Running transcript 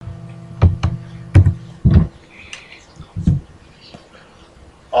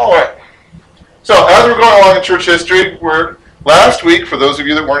going along in church history. Last week, for those of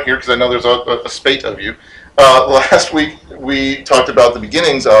you that weren't here, because I know there's a spate of you, last week we talked about the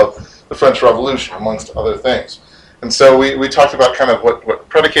beginnings of the French Revolution, amongst other things. And so we talked about kind of what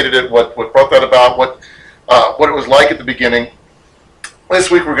predicated it, what brought that about, what it was like at the beginning.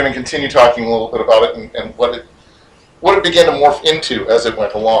 This week we're going to continue talking a little bit about it and what it began to morph into as it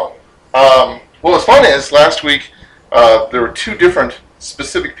went along. What was fun is, last week there were two different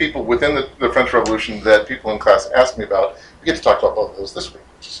specific people within the French Revolution that people in class asked me about. We get to talk about both of those this week,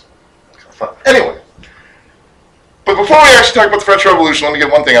 which is kind of fun. Anyway, but before we actually talk about the French Revolution, let me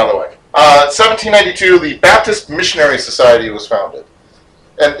get one thing out of the way. 1792, the Baptist Missionary Society was founded.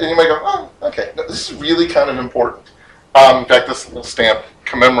 And you might go, oh, okay, this is really kind of important. In fact, this little stamp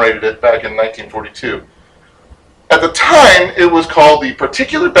commemorated it back in 1942. At the time, it was called the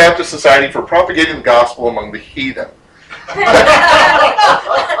Particular Baptist Society for Propagating the Gospel Among the Heathen.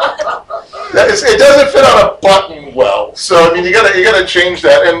 It doesn't fit on a button well, so I mean you gotta change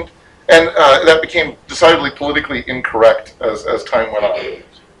that, and that became decidedly politically incorrect as time went on.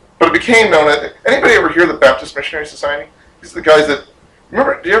 But it became known as, anybody ever hear of the Baptist Missionary Society? These are the guys that,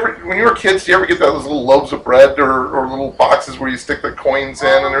 remember, when you were kids, do you ever get those little loaves of bread or little boxes where you stick the coins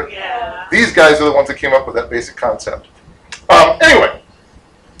in? And yeah. These guys are the ones that came up with that basic concept. Anyway,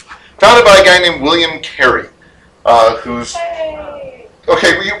 founded by a guy named William Carey, who's...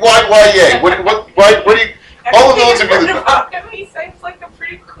 Okay, why yay? What do you... All of those of you that... He seems like a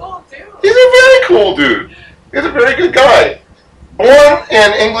pretty cool dude. He's a very cool dude. He's a very good guy. Born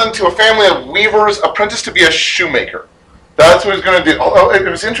in England to a family of weavers, apprenticed to be a shoemaker. That's what he's going to do. Although it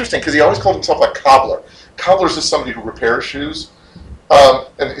was interesting because he always called himself a cobbler. Cobbler's just somebody who repairs shoes.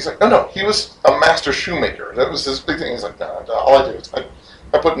 And he's like, no, he was a master shoemaker. That was his big thing. He's like, no, all I do is I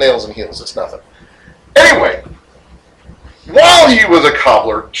put nails in heels. It's nothing. Anyway, while he was a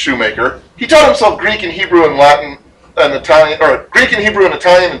cobbler, shoemaker, he taught himself Greek and Hebrew and Latin and Italian, or Greek and Hebrew and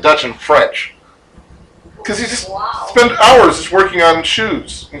Italian and Dutch and French. Because he just spent hours just working on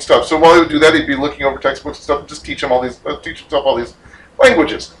shoes and stuff. So while he would do that, he'd be looking over textbooks and stuff, and just teach himself all these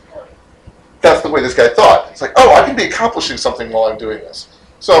languages. That's the way this guy thought. It's like, oh, I can be accomplishing something while I'm doing this.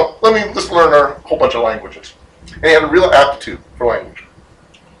 So let me just learn a whole bunch of languages. And he had a real aptitude for language.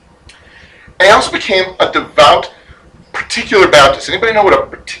 And he also became a devout particular Baptist. Anybody know what a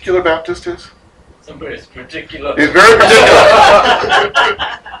particular Baptist is? Somebody's particular. He's very particular.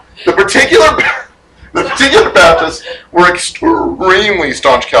 The particular Baptists were extremely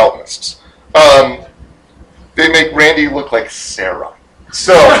staunch Calvinists. They make Randy look like Sarah.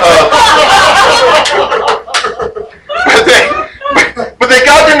 So, but they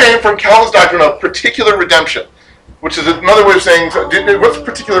got their name from Calvin's doctrine of particular redemption, which is another way of saying, what's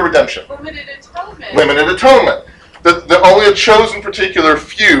particular redemption? Limited atonement. Limited atonement. Only a chosen particular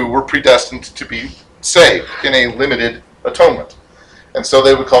few were predestined to be saved in a limited atonement. And so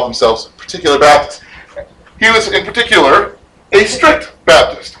they would call themselves particular Baptists. He was, in particular, a strict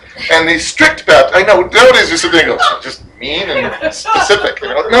Baptist. And the strict Baptist, I know, nowadays just sitting there goes, just mean and specific. You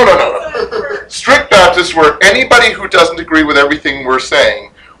know? No. Strict Baptists were anybody who doesn't agree with everything we're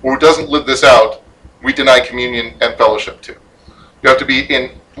saying, or who doesn't live this out, we deny communion and fellowship to. You have to be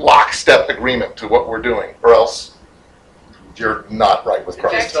in lockstep agreement to what we're doing, or else you're not right with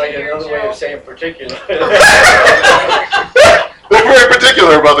Christ. It's like another way of saying particular. They're very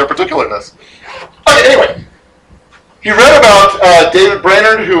particular about their particularness. Okay, anyway, he read about David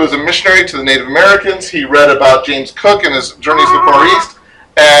Brainerd, who was a missionary to the Native Americans. He read about James Cook and his journeys to the Far East.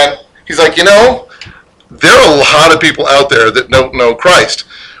 And he's like, there are a lot of people out there that don't know Christ.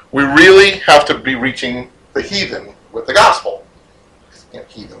 We really have to be reaching the heathen with the gospel.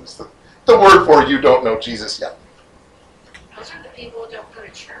 Heathen is the word for you don't know Jesus yet. Those are the people who don't go to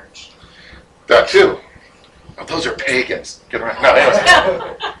church. That too. Oh, those are pagans. Get around. No, anyways.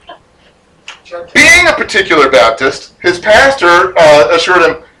 Being a particular Baptist, his pastor assured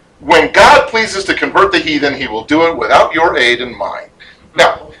him, when God pleases to convert the heathen, he will do it without your aid and mine.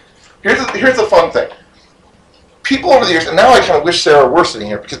 Now, here's the fun thing. People over the years, and now I kind of wish Sarah were sitting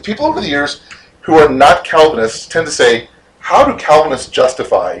here, because people over the years who are not Calvinists tend to say, how do Calvinists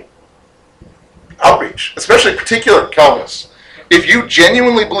justify outreach, especially particular Calvinists? If you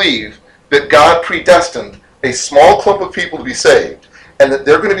genuinely believe that God predestined a small clump of people to be saved, and that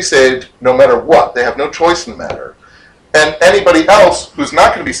they're going to be saved no matter what, they have no choice in the matter, and anybody else who's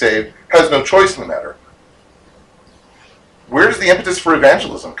not going to be saved has no choice in the matter, where does the impetus for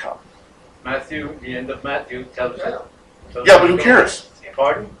evangelism come? Matthew, the end of Matthew tells us. Yeah, but who cares?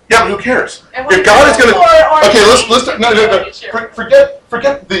 Pardon? Yeah, but who cares? And If God is going to... Okay, let's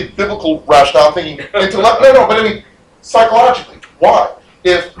forget the biblical rationale thinking. But I mean, psychologically, why?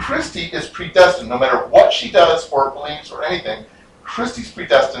 If Christy is predestined, no matter what she does or believes or anything, Christy's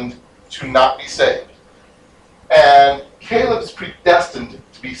predestined to not be saved. And Caleb is predestined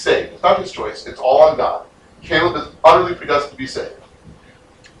to be saved. It's not his choice. It's all on God. Caleb is utterly predestined to be saved.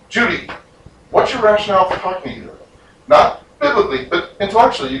 Judy, what's your rationale for talking to you? Not biblically, but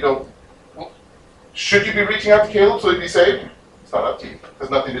intellectually. You go, well, should you be reaching out to Caleb so he'd be saved? It's not up to you. It has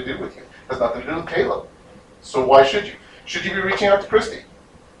nothing to do with you. It has nothing to do with Caleb. So why should you? Should you be reaching out to Christy?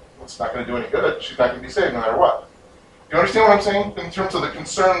 Well, it's not going to do any good. She's not going to be saved no matter what. You understand what I'm saying? In terms of the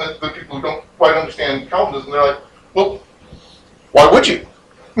concern that the people who don't quite understand Calvinism, they're like, well, why would you?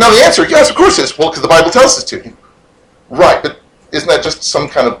 Now the answer, yes, of course it is. Well, because the Bible tells us to. Right, but isn't that just some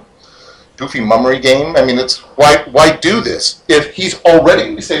kind of goofy mummery game? I mean, it's why do this if he's already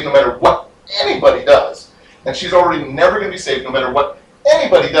going to be saved no matter what anybody does, and she's already never going to be saved no matter what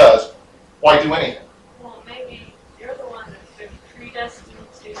anybody does? Why do anything? Well, maybe you're the one that's been predestined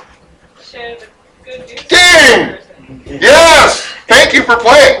to share the good news. Ding! Yes! Thank you for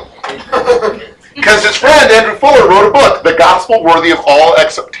playing. Because his friend Andrew Fuller wrote a book, The Gospel Worthy of All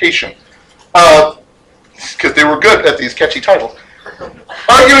Acceptation. Because they were good at these catchy titles.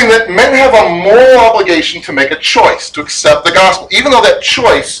 Arguing that men have a moral obligation to make a choice, to accept the gospel, even though that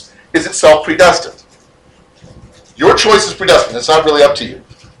choice is itself predestined. Your choice is predestined. It's not really up to you.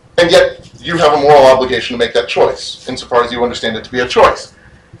 And yet, you have a moral obligation to make that choice, insofar as you understand it to be a choice.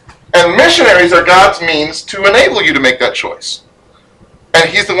 And missionaries are God's means to enable you to make that choice. And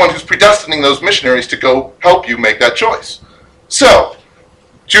he's the one who's predestining those missionaries to go help you make that choice. So,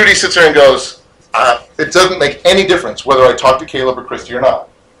 Judy sits there and goes, it doesn't make any difference whether I talk to Caleb or Christy or not.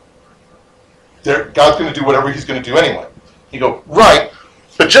 God's going to do whatever he's going to do anyway. You go, right,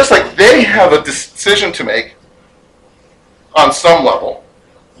 but just like they have a decision to make on some level,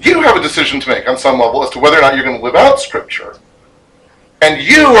 you have a decision to make on some level as to whether or not you're going to live out Scripture. And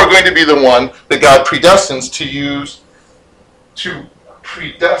you are going to be the one that God predestines to use to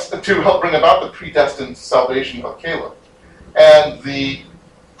help bring about the predestined salvation of Caleb. And the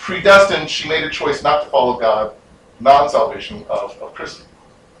predestined, she made a choice not to follow God, non-salvation of Christy.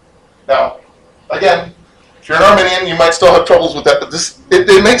 Now, again, if you're an Arminian, you might still have troubles with that, but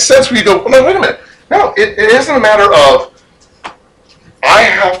it makes sense where you go, no, wait a minute. No, it isn't a matter of I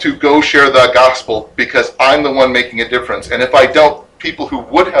have to go share the gospel because I'm the one making a difference. And if I don't, people who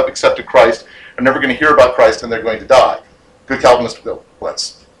would have accepted Christ are never going to hear about Christ and they're going to die. Good Calvinists will go, well,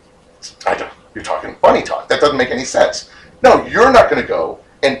 you're talking bunny talk. That doesn't make any sense. No, you're not going to go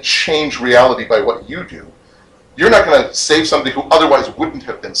and change reality by what you do. You're not going to save somebody who otherwise wouldn't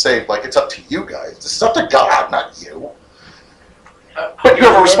have been saved. Like, it's up to you guys. This is up to God, not you. But you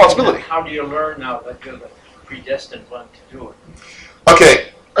have a responsibility. How do you learn now that you're the predestined one to do it? Okay,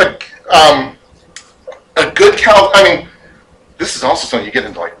 a good this is also something you get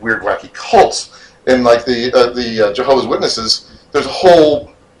into like weird, wacky cults. In like the Jehovah's Witnesses, there's a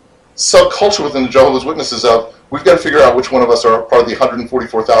whole subculture within the Jehovah's Witnesses of we've got to figure out which one of us are part of the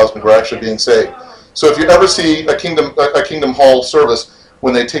 144,000 who are actually being saved. So if you ever see a Kingdom Hall service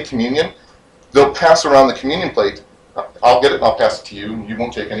when they take communion, they'll pass around the communion plate. I'll get it and I'll pass it to you, and you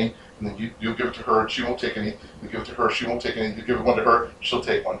won't take any. And then you'll give it to her, and she won't take any. You give it to her, she won't take any. You give one to her, she'll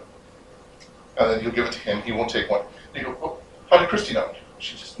take one. And then you'll give it to him, he won't take one. And you go, oh, how did Christy know?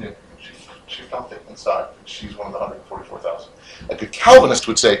 She just knew. She felt it inside. She's one of the 144,000. A good Calvinist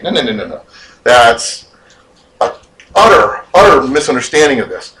would say, no. That's an utter misunderstanding of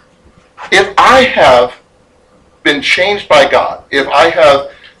this. If I have been changed by God, if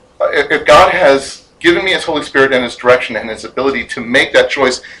God has given me His Holy Spirit and His direction and His ability to make that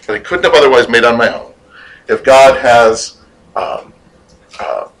choice that I couldn't have otherwise made on my own, if God has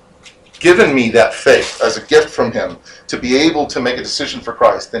given me that faith as a gift from Him to be able to make a decision for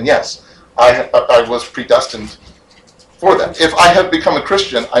Christ, then yes, I was predestined for that. If I have become a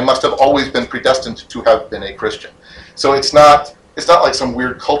Christian, I must have always been predestined to have been a Christian. So it's not like some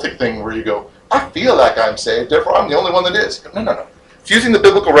weird cultic thing where you go, I feel like I'm saved, therefore I'm the only one that is. No. It's using the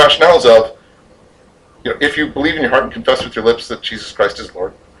biblical rationales of, if you believe in your heart and confess with your lips that Jesus Christ is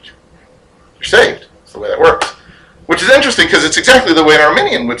Lord, you're saved. That's the way that works. Which is interesting because it's exactly the way an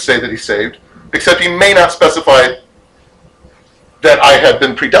Arminian would say that he's saved, except he may not specify that I have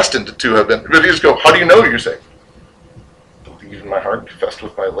been predestined to have been. But you just go, how do you know you're saved? Believe in my heart, confessed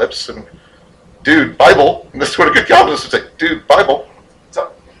with my lips, and dude, Bible. And this is what a good Calvinist would say. Dude, Bible. What's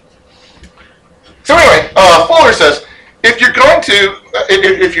up? So anyway, Fuller says,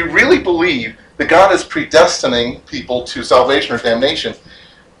 if you really believe that God is predestining people to salvation or damnation,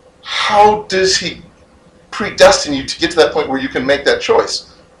 how does He predestine you to get to that point where you can make that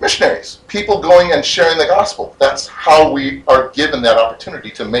choice? missionaries, people going and sharing the gospel. That's how we are given that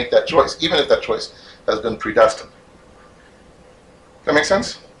opportunity to make that choice, even if that choice has been predestined. That make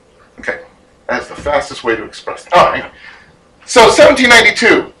sense? Okay. That's the fastest way to express it. All right. So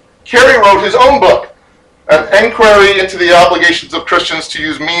 1792, Carey wrote his own book, An Inquiry into the Obligations of Christians to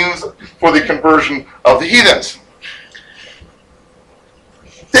Use Means for the Conversion of the Heathens.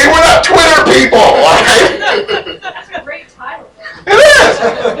 They were not Twitter people, okay? That's a great title. It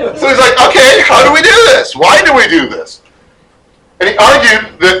is. So he's like, okay, how do we do this? Why do we do this? And he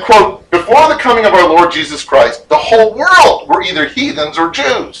argued that, quote, before the coming of our Lord Jesus Christ, the whole world were either heathens or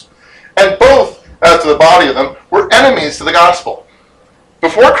Jews. And both, as to the body of them, were enemies to the gospel.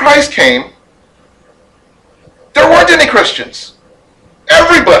 Before Christ came, there weren't any Christians.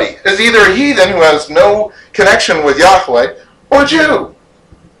 Everybody is either a heathen who has no connection with Yahweh or a Jew.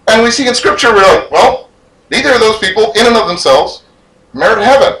 And we see in Scripture, we're like, well, neither of those people, in and of themselves, merit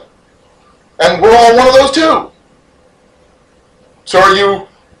heaven. And we're all one of those too. So are you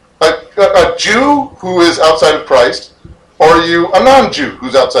a Jew who is outside of Christ, or are you a non-Jew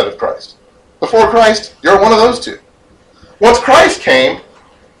who's outside of Christ? Before Christ, you're one of those two. Once Christ came,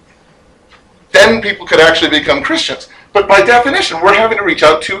 then people could actually become Christians. But by definition, we're having to reach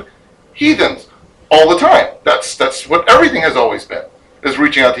out to heathens all the time. That's what everything has always been, is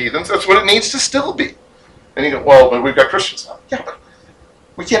reaching out to heathens. That's what it needs to still be. And you go, well, but we've got Christians now. Yeah, but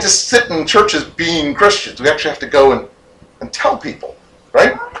we can't just sit in churches being Christians. We actually have to go and tell people,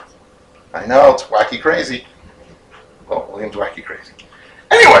 right? I know, it's wacky crazy. Well, William's wacky crazy.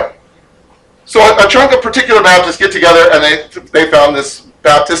 Anyway, so a chunk of particular Baptists get together and they found this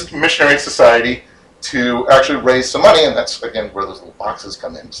Baptist Missionary Society to actually raise some money, and that's, again, where those little boxes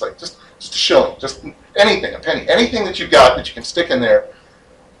come in. It's like just a shilling, just anything, a penny, anything that you've got that you can stick in there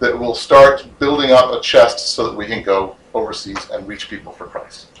that will start building up a chest so that we can go overseas and reach people for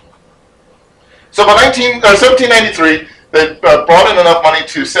Christ. So by 1793, they brought in enough money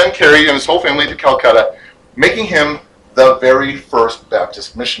to send Carey and his whole family to Calcutta, making him the very first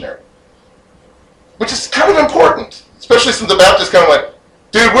Baptist missionary. Which is kind of important, especially since the Baptists kind of went,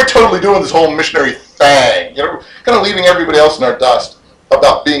 dude, we're totally doing this whole missionary thing. You know, kind of leaving everybody else in our dust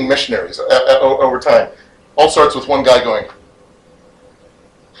about being missionaries over time. All starts with one guy going,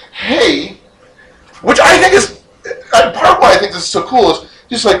 hey, which I think is, part of why I think this is so cool is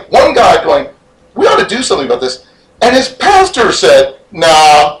just like one guy going, we ought to do something about this. And his pastor said,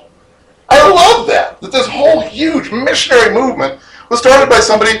 nah. I love that this whole huge missionary movement was started by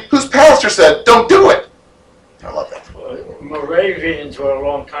somebody whose pastor said, don't do it. I love that. Moravians were a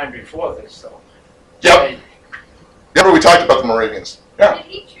long time before this, though. Yep. Remember we talked about the Moravians. Yeah. Did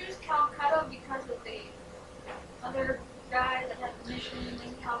he choose Calcutta because of the other guy that had the mission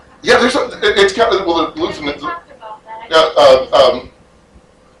in Calcutta? Yeah, it's kind of, well, the Lutheran, We talked about that.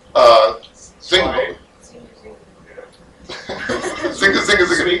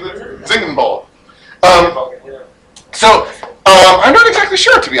 Zingenball. Zingenball. So, I'm not exactly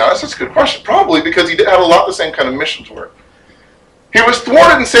sure, to be honest. That's a good question. Probably because he had a lot of the same kind of missions work. He was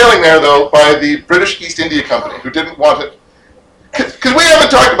thwarted in sailing there, though, by the British East India Company, who didn't want it. Because we haven't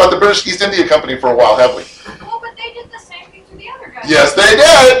talked about the British East India Company for a while, have we? Well, but they did the same thing to the other guy. Yes, they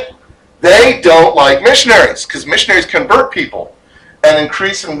did. They don't like missionaries, because missionaries convert people and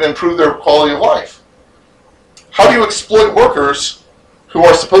increase and improve their quality of life. How do you exploit workers who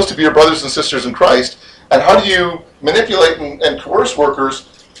are supposed to be your brothers and sisters in Christ? And how do you manipulate and coerce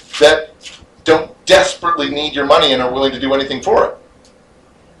workers that don't desperately need your money and are willing to do anything for it?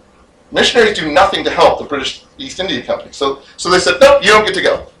 Missionaries do nothing to help the British East India Company. So they said, nope, you don't get to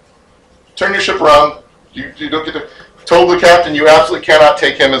go. Turn your ship around. You don't get to. Told the captain, you absolutely cannot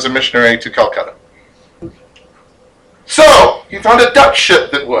take him as a missionary to Calcutta. So he found a Dutch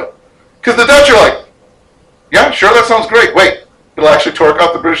ship that would. Because the Dutch are like, yeah, sure, that sounds great. Wait, it'll actually torque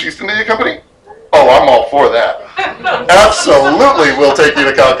out the British East India Company? Oh, I'm all for that. Absolutely, we'll take you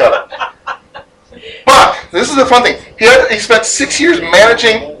to Calcutta. But this is the fun thing. He spent 6 years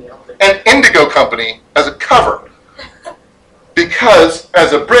managing an indigo company as a cover. Because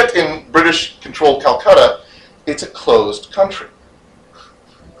as a Brit in British-controlled Calcutta, it's a closed country.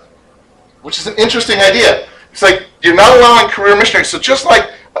 Which is an interesting idea. It's like you're not allowing career missionaries. So just like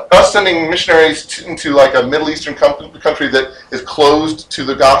us sending missionaries into like a Middle Eastern country that is closed to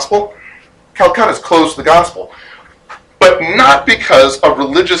the gospel, Calcutta is closed to the gospel. But not because of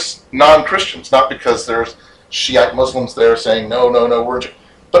religious non-Christians, not because there's Shiite Muslims there saying, no,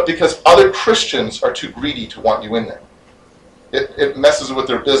 but because other Christians are too greedy to want you in there. It messes with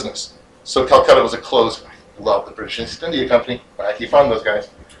their business. So Calcutta was a closed. I love the British East India Company. I keep on those guys.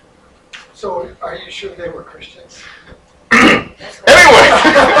 So are you sure they were Christians? Anyway.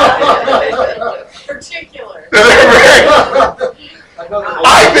 Particular.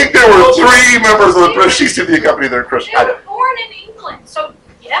 I think there were 3 members of the British East India Company that are Christian. They were born in England, so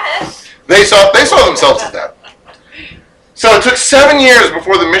yes. They saw themselves as that. So it took 7 years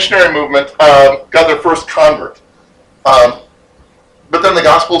before the missionary movement got their first convert. But then the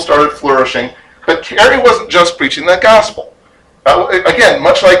gospel started flourishing. But Carey wasn't just preaching that gospel. Again,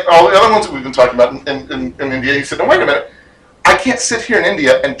 much like all the other ones that we've been talking about in India, he said, no, wait a minute. I can't sit here in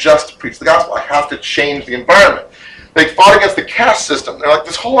India and just preach the gospel. I have to change the environment. They fought against the caste system. They're like,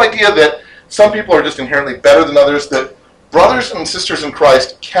 this whole idea that some people are just inherently better than others, that brothers and sisters in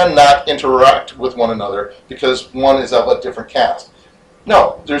Christ cannot interact with one another because one is of a different caste.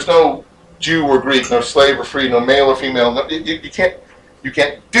 No, there's no Jew or Greek, no slave or free, no male or female. No, you can't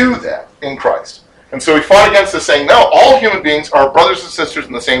do that in Christ. And so he fought against this, saying, no, all human beings are brothers and sisters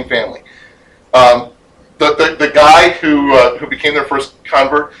in the same family. The guy who became their first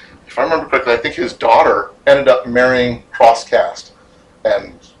convert, if I remember correctly, I think his daughter ended up marrying cross-caste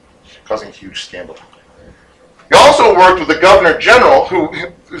and causing a huge scandal. He also worked with the Governor General,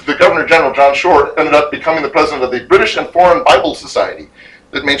 John Short, ended up becoming the president of the British and Foreign Bible Society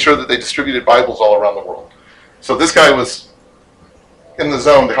that made sure that they distributed Bibles all around the world. So this guy was in the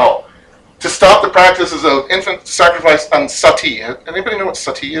zone to help. To stop the practices of infant sacrifice on sati. Anybody know what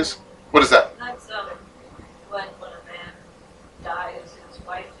sati is? What is that? That's when a man dies, his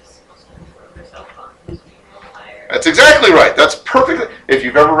wife is supposed to throw herself on his funeral pyre. That's exactly right. That's perfectly. If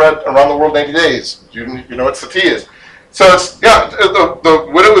you've ever read Around the World in 80 Days, you know what sati is. So it's the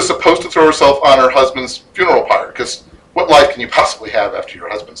widow is supposed to throw herself on her husband's funeral pyre, because what life can you possibly have after your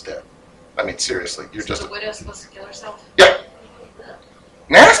husband's dead? I mean, seriously, you're just The widow's supposed to kill herself? yeah,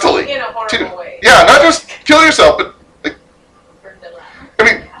 nastily. In a horrible way. Yeah, not just kill yourself, but I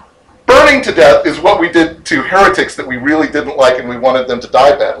mean, burning to death is what we did to heretics that we really didn't like and we wanted them to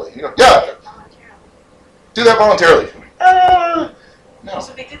die badly. You know, yeah, do that voluntarily. No.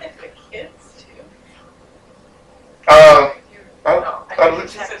 So they did that for the kids too?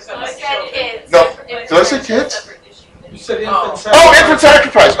 Kids. No. Did I say kids? You said infant Oh, sacrifice. infant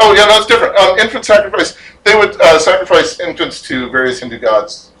sacrifice. Oh, yeah, that's different. Infant sacrifice. They would sacrifice infants to various Hindu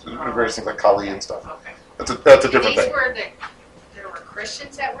gods, various things like Kali and stuff. Okay. That's a different These thing. there were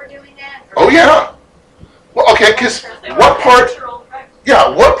Christians that were doing that? Oh, yeah. Well, okay, because what part? Yeah,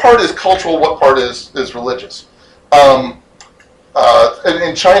 what part is cultural? What part is religious? In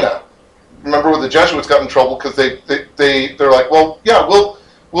China, remember when the Jesuits got in trouble because they're like, well, yeah, we'll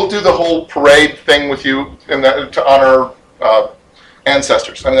do the whole parade thing with you to honor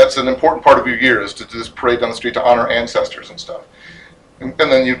ancestors. I mean, that's an important part of your year is to do this parade down the street to honor ancestors and stuff. And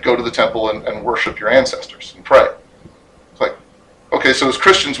then you go to the temple and worship your ancestors and pray. It's like, okay, so as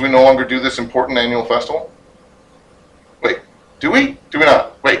Christians, we no longer do this important annual festival? Wait, do we? Do we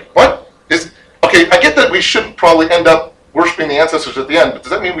not? Wait, what? Okay, I get that we shouldn't probably end up worshiping the ancestors at the end, but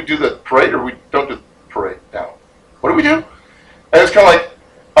does that mean we do the parade or we don't do the parade now? What do we do? And it's kind of like,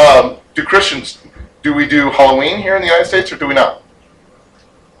 do we do Halloween here in the United States or do we not?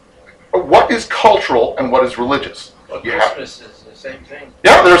 What is cultural and what is religious? Well, You have- Christmas is the same thing.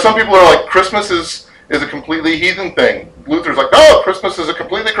 Yeah, there are some people who are like, Christmas is a completely heathen thing. Luther's like, no, Christmas is a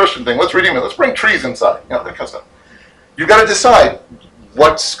completely Christian thing. Let's redeem it. Let's bring trees inside. You know, that kind of stuff. You've got to decide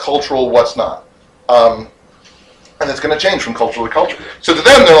what's cultural, what's not. And it's going to change from culture to culture. So to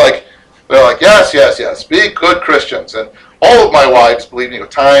them, they're like, yes, be good Christians. And all of my wives believe in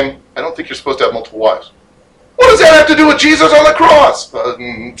time. I don't think you're supposed to have multiple wives. What does that have to do with Jesus on the cross?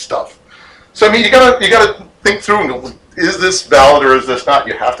 Stuff. So I mean, you gotta think through and go, is this valid or is this not?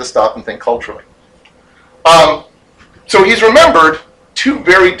 You have to stop and think culturally. So he's remembered 2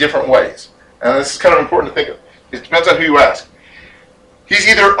 very different ways, and this is kind of important to think of. It depends on who you ask. He's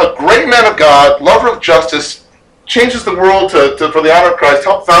either a great man of God, lover of justice, changes the world for the honor of Christ,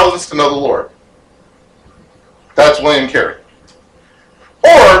 help thousands to know the Lord. That's William Carey.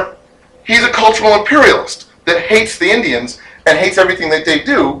 Or he's a cultural imperialist that hates the Indians and hates everything that they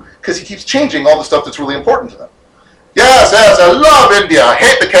do because he keeps changing all the stuff that's really important to them. Yes, I love India. I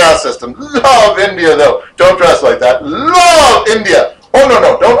hate the caste system. Love India, though. Don't dress like that. Love India. Oh,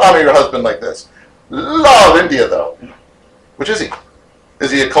 no, don't honor your husband like this. Love India, though. Which is he?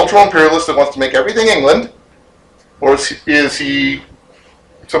 Is he a cultural imperialist that wants to make everything England? Or is he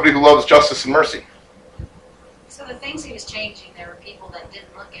somebody who loves justice and mercy? So the things he was changing, there were people that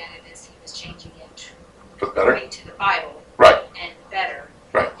didn't look at it as he was changing it For the better? according to the Bible. Right. And better.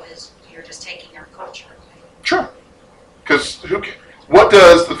 Right. It was, you're just taking our culture away. Sure. Because what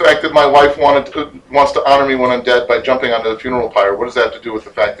does the fact that that my wife wants to honor me when I'm dead by jumping onto the funeral pyre, what does that have to do with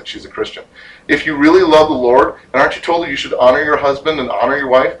the fact that she's a Christian? If you really love the Lord, and aren't you told that you should honor your husband and honor your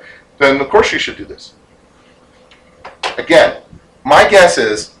wife, then of course you should do this. Again, my guess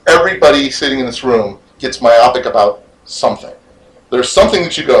is everybody sitting in this room gets myopic about something. There's something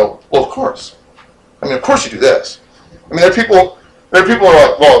that you go, well, of course. I mean, of course you do this. I mean, there are people who are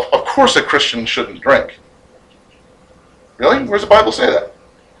like, well, of course a Christian shouldn't drink. Really? Where's the Bible say that?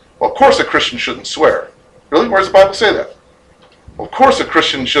 Well, of course a Christian shouldn't swear. Really? Where's the Bible say that? Well, of course a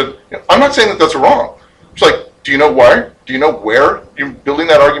Christian should. I'm not saying that that's wrong. It's like, do you know why? Do you know where you're building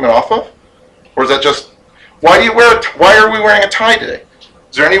that argument off of? Or is that just, why are we wearing a tie today?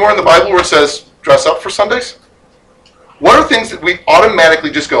 Is there anywhere in the Bible where it says dress up for Sundays? What are things that we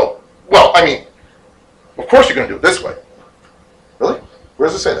automatically just go, well, I mean, of course you're going to do it this way. Really? Where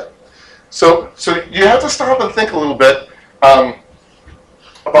does it say that? So you have to stop and think a little bit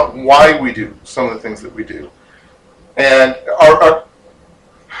about why we do some of the things that we do. And our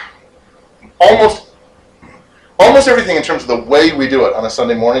almost everything in terms of the way we do it on a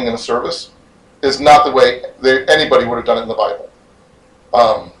Sunday morning in a service is not the way anybody would have done it in the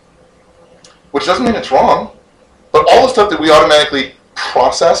Bible. Which doesn't mean it's wrong, but all the stuff that we automatically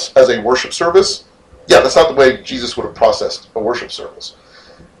process as a worship service, yeah, that's not the way Jesus would have processed a worship service.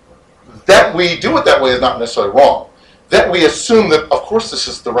 That we do it that way is not necessarily wrong. That we assume that, of course, this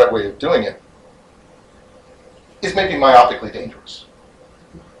is the right way of doing it, is maybe myopically dangerous.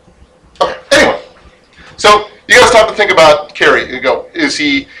 Okay, anyway. So you got to stop and think about Kerry. You go, is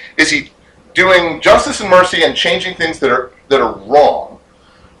he doing justice and mercy and changing things that are wrong?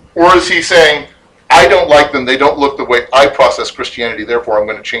 Or is he saying, I don't like them, they don't look the way I process Christianity, therefore I'm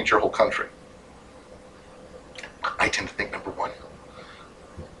going to change your whole country? I tend to think number one.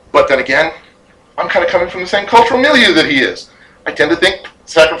 But then again, I'm kind of coming from the same cultural milieu that he is. I tend to think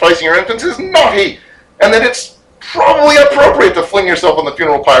sacrificing your infants is naughty, and that it's probably appropriate to fling yourself on the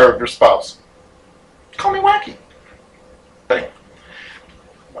funeral pyre of your spouse. Call me wacky. Anyway,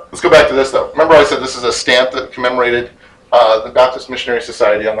 let's go back to this, though. Remember I said this is a stamp that commemorated the Baptist Missionary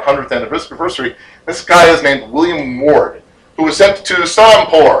Society on the 100th anniversary. This guy is named William Ward, who was sent to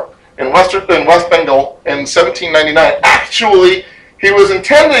Serampore in West Bengal in 1799. Actually, he was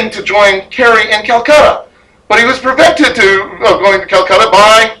intending to join Kerry in Calcutta, but he was prevented of going to Calcutta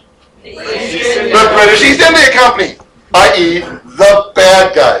by the British East India Company, i.e. the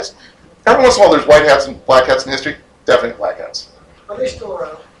bad guys. Every once in a while there's white hats and black hats in history. Definitely black hats. Are they still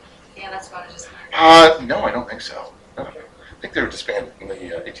around? Yeah, that's what I just. No, I don't think so. No. I think they were disbanded in the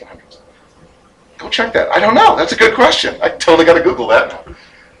 1800s. Go check that. I don't know. That's a good question. I totally got to Google that now.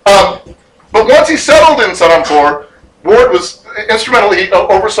 But once he settled in Serampore, Ward was instrumental. He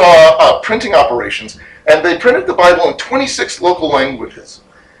oversaw printing operations, and they printed the Bible in 26 local languages.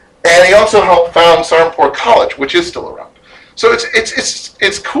 And he also helped found Serampore College, which is still around. So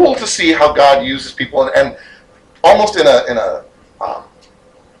it's cool to see how God uses people, and almost in a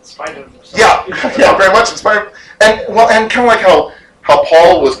Spite of himself. yeah, very much inspired. And kind of like how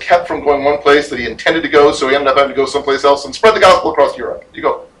Paul was kept from going one place that he intended to go, so he ended up having to go someplace else and spread the gospel across Europe. You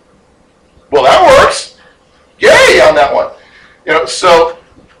go, well, that works. Yay on that one. So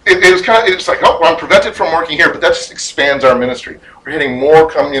it's like, oh, well, I'm prevented from working here, but that just expands our ministry. We're hitting more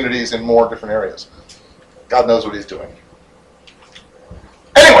communities in more different areas. God knows what he's doing.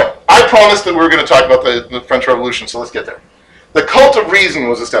 Anyway, I promised that we were going to talk about the French Revolution, so let's get there. The cult of reason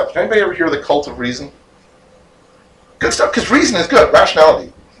was established. Anybody ever hear of the cult of reason? Good stuff, because reason is good.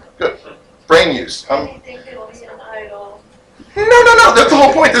 Rationality, good. Brain use. I think it'll be an idol. No. That's the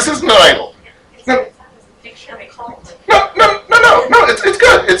whole point. This isn't an idol. No. It's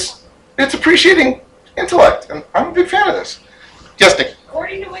good. It's appreciating intellect, and I'm a big fan of this. Yes, Nick.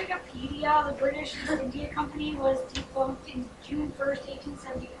 According to Wikipedia, the British East India Company was defunct in June 1st,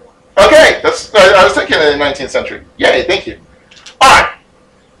 1874. Okay, I was thinking in the 19th century. Yay, thank you. All right.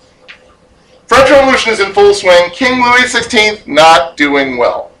 French Revolution is in full swing. King Louis XVI not doing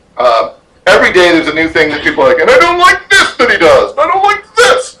well. Every day there's a new thing that people are like, and I don't like this that he does. I don't like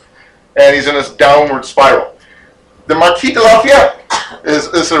this. And he's in this downward spiral. The Marquis de Lafayette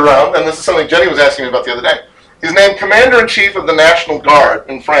is around, and this is something Jenny was asking me about the other day. He's named Commander-in-Chief of the National Guard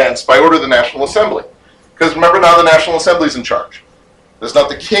in France by order of the National Assembly. Because remember now the National Assembly's in charge. There's not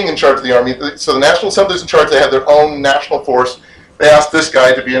the king in charge of the army. So the National Assembly's in charge. They have their own national force. They asked this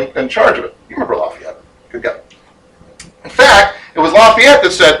guy to be in charge of it. You remember Lafayette. Good guy. In fact, it was Lafayette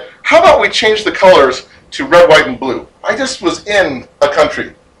that said, how about we change the colors to red, white, and blue? I just was in a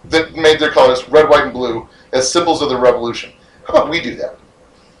country that made their colors red, white, and blue as symbols of the revolution. How about we do that?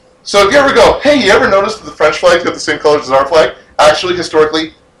 So if you ever go, hey, you ever notice that the French flag's got the same colors as our flag? Actually,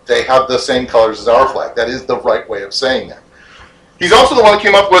 historically, They have the same colors as our flag. That is the right way of saying that. He's also the one that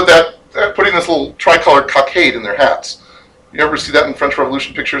came up with that, putting this little tricolored cockade in their hats. You ever see that in French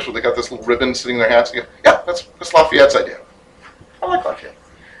Revolution pictures where they got this little ribbon sitting in their hats? You go, yeah, that's Lafayette's idea. I like Lafayette.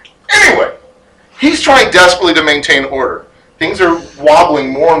 Anyway, he's trying desperately to maintain order. Things are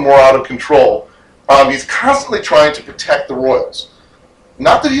wobbling more and more out of control. He's constantly trying to protect the royals.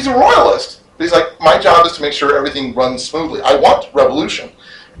 Not that he's a royalist, but he's like, my job is to make sure everything runs smoothly. I want revolution,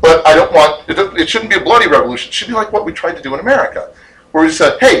 but I don't want, it shouldn't be a bloody revolution. It should be like what we tried to do in America, where we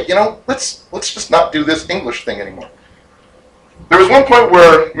said, hey, let's just not do this English thing anymore. There was one point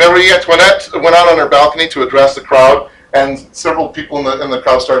where Marie Antoinette went out on her balcony to address the crowd, and several people in the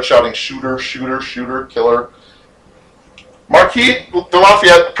crowd started shouting, shooter, shooter, shooter, killer. Marquis de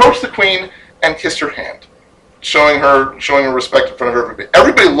Lafayette approached the Queen and kissed her hand, showing her respect in front of everybody.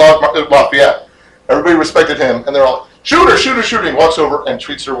 Everybody loved Lafayette. Everybody respected him, and they're all, shooter, shooter, shooter. He walks over and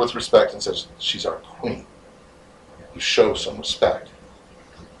treats her with respect and says, she's our queen. You show some respect.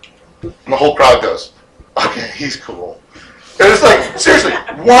 And the whole crowd goes, okay, he's cool. It was like, seriously,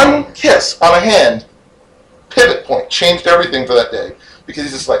 one kiss on a hand, pivot point, changed everything for that day, because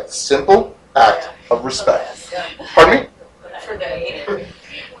he's just like, simple act of respect. Pardon me? For that.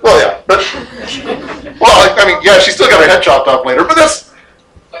 Well, yeah, but, well, I mean, yeah, she still got her head chopped off later, but that's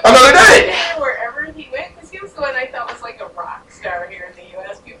another day. Wherever he went, because he was the one I thought was like a rock star here in the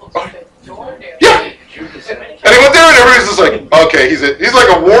U.S. People just adored him. Yeah. And he went there, and everybody's just like, okay, he's like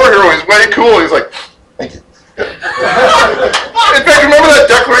a war hero. He's way cool. He's like, thank you. In fact, remember that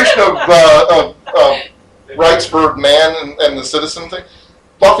Declaration of Rights for Man and the Citizen thing?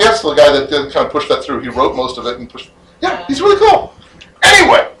 Lafayette's the guy that did kind of push that through. He wrote most of it and pushed. Yeah, he's really cool.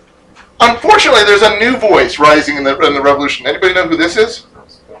 Anyway, unfortunately, there's a new voice rising in the revolution. Anybody know who this is?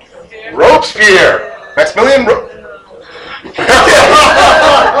 Robespierre. Maximilian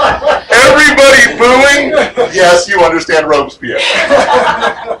Everybody booing? Yes, you understand Robespierre.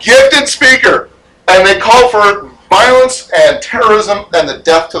 Gifted speaker. And they call for violence and terrorism and the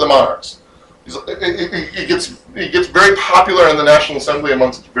death to the monarchs. He gets very popular in the National Assembly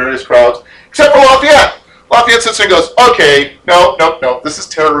amongst various crowds, except for Lafayette. Lafayette sits there and goes, okay, no, this is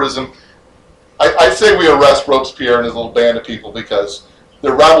terrorism. I say we arrest Robespierre and his little band of people because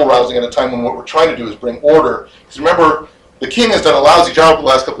they're rabble-rousing at a time when what we're trying to do is bring order. Because remember, the king has done a lousy job the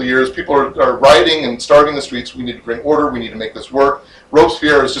last couple of years. People are rioting and starving the streets. We need to bring order. We need to make this work.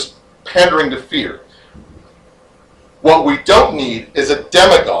 Robespierre is just pandering to fear. What we don't need is a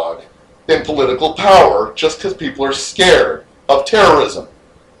demagogue in political power just because people are scared of terrorism.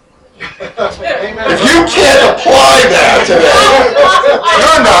 If you can't apply that today,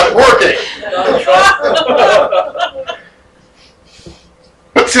 you're not working.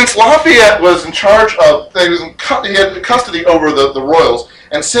 But since Lafayette was in charge of, he had custody over the royals,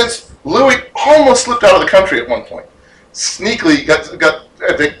 and since Louis almost slipped out of the country at one point, sneakily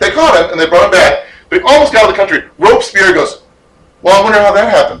they caught him and they brought him back, but he almost got out of the country. Robespierre goes, well, I wonder how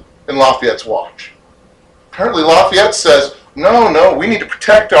that happened in Lafayette's watch. Apparently Lafayette says, no, we need to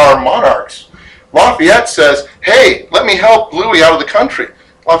protect our monarchs. Lafayette says, hey, let me help Louis out of the country.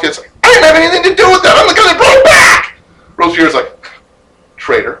 Lafayette's like, I didn't have anything to do with that. I'm the guy that brought him back. Robespierre's like,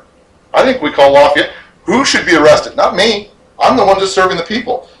 traitor. I think we call Lafayette. Who should be arrested? Not me. I'm the one just serving the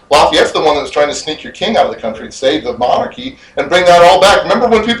people. Lafayette's the one that was trying to sneak your king out of the country and save the monarchy and bring that all back. Remember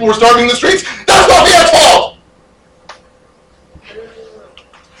when people were starving in the streets? That's Lafayette's fault!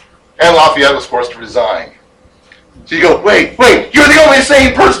 And Lafayette was forced to resign. So you go, wait, you're the only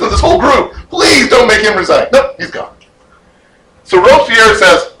sane person of this whole group. Please don't make him resign. Nope, he's gone. So Robespierre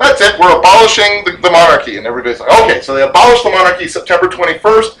says, that's it, we're abolishing the monarchy. And everybody's like, okay, so they abolished the monarchy September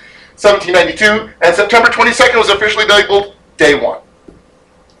 21st, 1792, and September 22nd was officially labeled Day 1.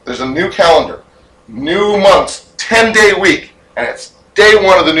 There's a new calendar, new months, 10-day week, and it's Day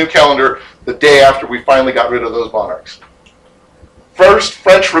 1 of the new calendar, the day after we finally got rid of those monarchs. First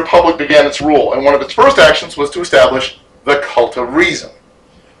French Republic began its rule, and one of its first actions was to establish the cult of reason.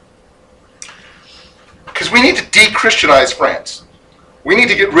 Because we need to de-Christianize France. We need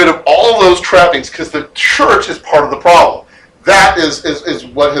to get rid of all those trappings, because the church is part of the problem. That is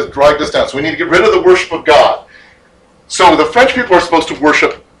what has dragged us down. So we need to get rid of the worship of God. So the French people are supposed to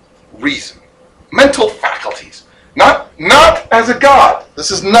worship reason, mental faculties, not as a god.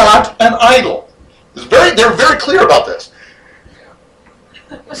 This is not an idol. They're very clear about this.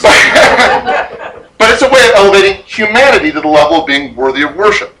 But it's a way of elevating humanity to the level of being worthy of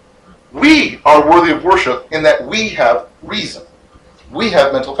worship. We are worthy of worship in that we have reason. We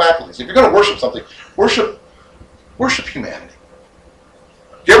have mental faculties. If you're going to worship something, worship humanity.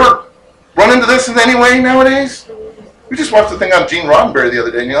 Do you ever run into this in any way nowadays? We just watched the thing on Gene Roddenberry the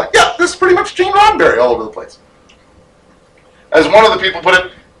other day, and you're like, yeah, this is pretty much Gene Roddenberry all over the place. As one of the people put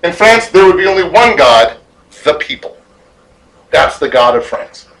it, in France, there would be only one God, the people. That's the God of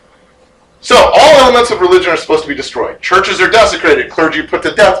France. So, all elements of religion are supposed to be destroyed. Churches are desecrated, clergy put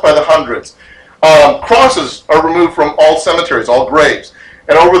to death by the hundreds. Crosses are removed from all cemeteries, all graves.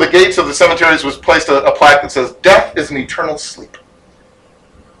 And over the gates of the cemeteries was placed a plaque that says, "Death is an eternal sleep."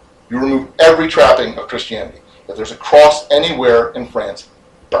 You remove every trapping of Christianity. If there's a cross anywhere in France,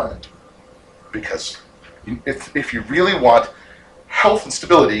 burn it. Because if you really want health and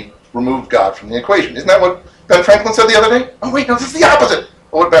stability, remove God from the equation. Isn't that what Ben Franklin said the other day? Oh wait, no, this is the opposite of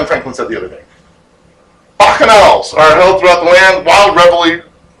what Ben Franklin said the other day. Bacchanals are held throughout the land, wild revelry,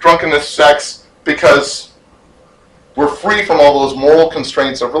 drunkenness, sex, because we're free from all those moral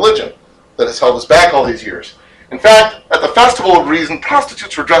constraints of religion that has held us back all these years. In fact, at the Festival of Reason,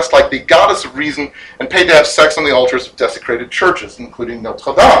 prostitutes were dressed like the goddess of reason and paid to have sex on the altars of desecrated churches, including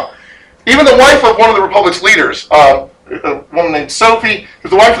Notre Dame. Even the wife of one of the Republic's leaders, a woman named Sophie,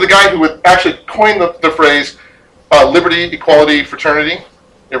 who's the wife of the guy who would actually coin the phrase liberty, equality, fraternity.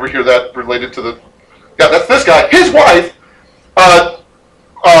 You ever hear that related to the... Yeah, that's this guy. His wife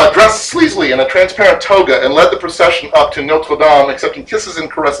dressed sleazily in a transparent toga and led the procession up to Notre Dame, accepting kisses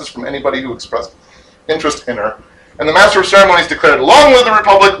and caresses from anybody who expressed interest in her. And the Master of Ceremonies declared, "Long live the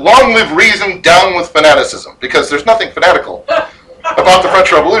Republic, long live reason, down with fanaticism," because there's nothing fanatical about the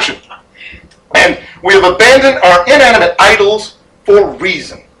French Revolution. And we have abandoned our inanimate idols for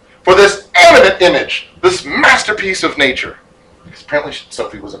reason, for this animate image, this masterpiece of nature. Because apparently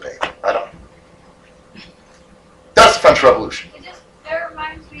Sophie was a babe. I don't know. That's the French Revolution. That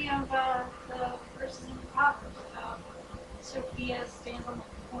reminds me of the verses in the Proverbs about Sophia stands on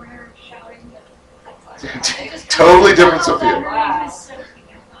the corner shouting. Totally different Sophia.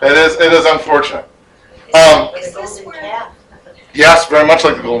 It is unfortunate. Is this Golden where, calf. Yes, very much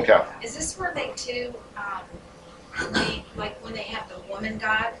like the golden calf. is this where they too, like when they have the woman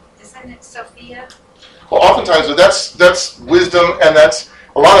god, isn't it Sophia? Well, oftentimes that's wisdom, and that's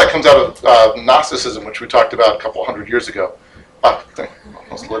a lot of that comes out of Gnosticism, which we talked about a couple hundred years ago,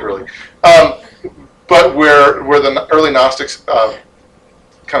 almost literally. But where the early Gnostics,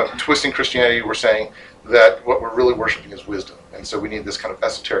 kind of twisting Christianity, were saying that what we're really worshiping is wisdom, and so we need this kind of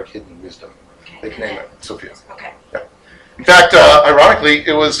esoteric hidden wisdom. They can name it Sophia. Okay. In fact, ironically,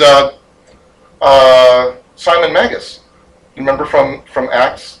 it was Simon Magus. You remember from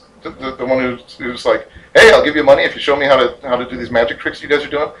Acts, the one who's like, "Hey, I'll give you money if you show me how to do these magic tricks you guys are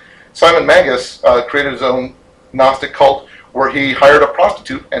doing." Simon Magus created his own Gnostic cult where he hired a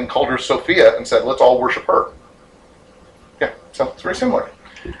prostitute and called her Sophia and said, "Let's all worship her." Yeah, so it's very similar.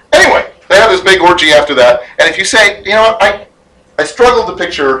 Anyway, they had this big orgy after that, and if you say, you know what, I struggle to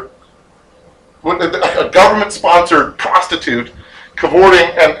picture a government-sponsored prostitute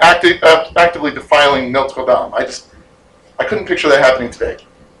cavorting and actively defiling Notre Dame. I couldn't picture that happening today.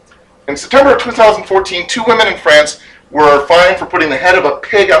 In September of 2014, 2 women in France were fined for putting the head of a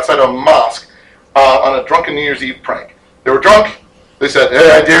pig outside a mosque on a drunken New Year's Eve prank. They were drunk. They said, "Hey,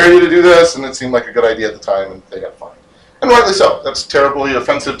 I dare you to do this," and it seemed like a good idea at the time, and they got fined. And rightly so. That's terribly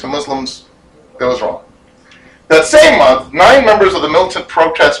offensive to Muslims. That was wrong. That same month, 9 members of the militant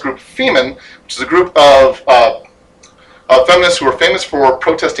protest group Femen, which is a group of feminists who are famous for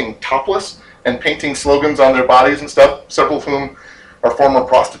protesting topless and painting slogans on their bodies and stuff, several of whom are former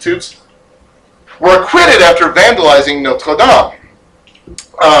prostitutes, were acquitted after vandalizing Notre Dame,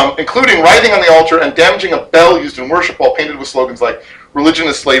 including writing on the altar and damaging a bell used in worship while painted with slogans like "Religion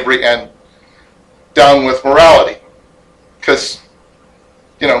is slavery" and "Down with morality." Because,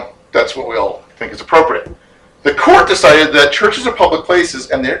 that's what we all think is appropriate. The court decided that churches are public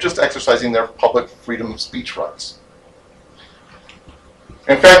places and they're just exercising their public freedom of speech rights.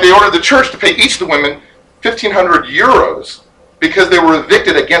 In fact, they ordered the church to pay each of the women 1,500 euros because they were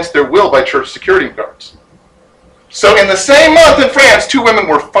evicted against their will by church security guards. So in the same month in France, 2 women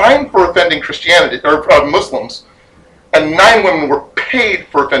were fined for offending Christianity, or Muslims, and 9 women were paid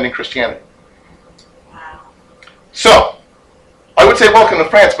for offending Christianity. Wow. So, I would say welcome to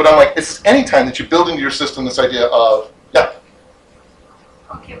France, but I'm like, this is any time that you build into your system this idea of, yeah,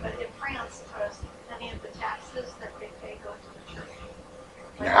 Okay, but in France, any of the taxes that they pay go to the church.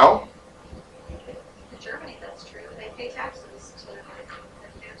 now, In Germany, that's true. They pay taxes to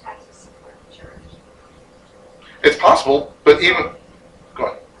their taxes support the church. it's possible, but even, go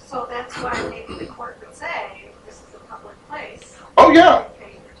on. So that's why maybe the court would say, this is a public place, Oh yeah,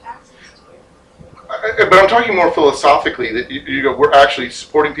 pay your taxes to it. but I'm talking more philosophically, that you go, we're actually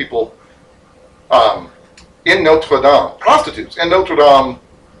supporting people in Notre Dame, prostitutes in Notre Dame,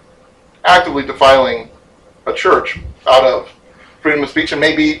 actively defiling a church out of freedom of speech, and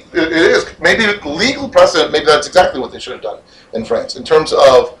maybe it is. Maybe legal precedent, maybe that's exactly what they should have done in France. In terms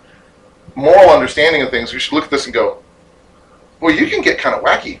of moral understanding of things, we should look at this and go, well, you can get kind of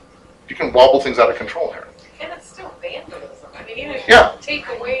wacky. You can wobble things out of control here. And it's still vandalism. I mean, even if Yeah. you take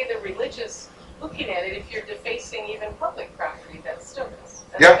away the religious looking at it, if you're defacing even public property, that's still that's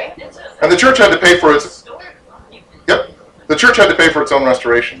Yeah. vandalism. And the church had to pay for its, Historic monument. the church had to pay for its own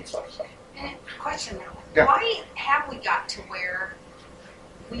restoration and stuff. So. And question, Yeah. why have we got to where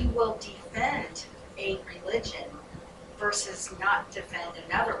we will defend a religion versus not defend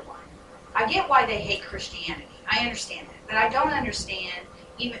another one? I get why they hate Christianity. I understand that. But I don't understand,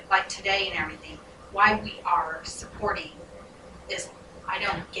 even like today and everything, why we are supporting Islam. I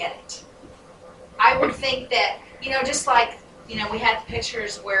don't get it. I would think that, just like, we had the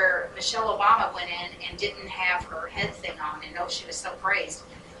pictures where Michelle Obama went in and didn't have her head thing on, and she was so praised.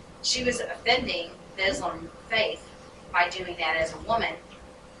 She was offending the Islam faith by doing that as a woman.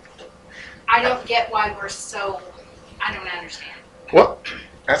 I don't get why we're so, I don't understand. Well,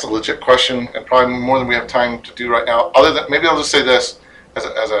 that's a legit question, and probably more than we have time to do right now. Other than, maybe I'll just say this as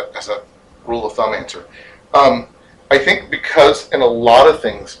a rule of thumb answer. I think because in a lot of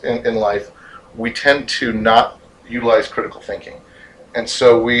things in life, we tend to not utilize critical thinking. And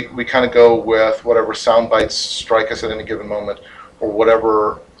so we kind of go with whatever sound bites strike us at any given moment, or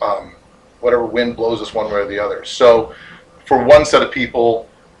whatever wind blows us one way or the other. So for one set of people,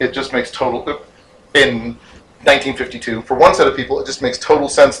 it just makes total, in 1952, for one set of people, it just makes total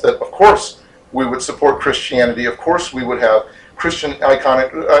sense that, of course, we would support Christianity. Of course, we would have Christian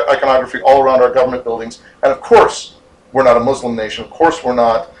iconography all around our government buildings. And of course, we're not a Muslim nation. Of course, we're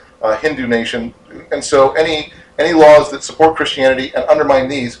not a Hindu nation. And so any laws that support Christianity and undermine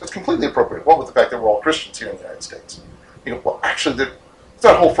these, it's completely appropriate. What with the fact that we're all Christians here in the United States? Well, actually, it's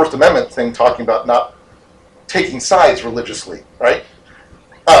that whole First Amendment thing talking about not taking sides religiously, right?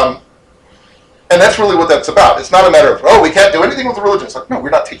 And that's really what that's about. It's not a matter of, we can't do anything with the religion. It's like, no, we're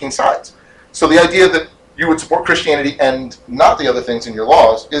not taking sides. So the idea that you would support Christianity and not the other things in your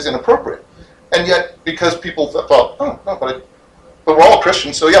laws is inappropriate. And yet, because people thought, but we're all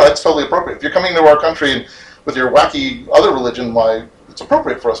Christians, so yeah, that's totally appropriate. If you're coming to our country and with your wacky other religion, why, it's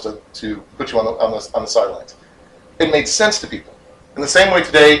appropriate for us to put you on the sidelines. It made sense to people. In the same way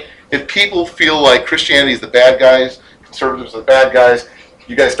today, if people feel like Christianity is the bad guys, conservatives are the bad guys,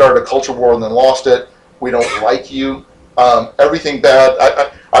 you guys started a culture war and then lost it, we don't like you, everything bad.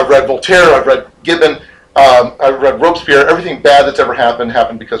 I've read Voltaire, I've read Gibbon, I've read Robespierre. Everything bad that's ever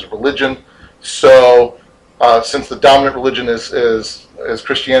happened because of religion. So since the dominant religion is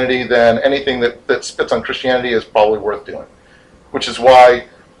Christianity, then anything that spits on Christianity is probably worth doing. Which is why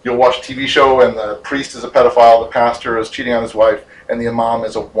you'll watch a TV show and the priest is a pedophile, the pastor is cheating on his wife, and the imam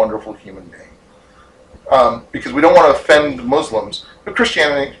is a wonderful human being. Because we don't want to offend Muslims, but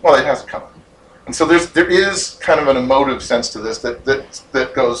Christianity, well, it hasn't come. And so there is kind of an emotive sense to this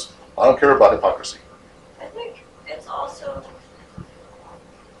that goes, I don't care about hypocrisy. I think it's also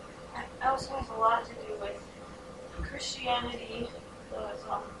has a lot to do with Christianity, though it's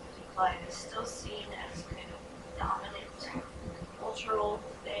on decline, is still seen as kind of dominant cultural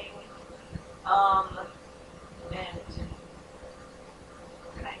thing, and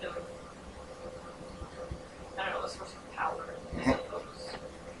kind of, I don't know, a source of power, I suppose,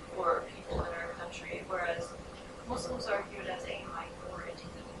 for people in our country, whereas Muslims are viewed as a minority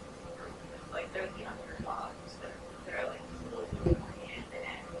group, like they're the underdogs, they're like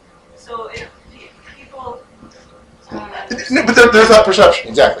so if people But there's that perception,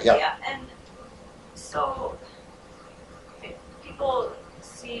 exactly, yeah. yeah, and so if people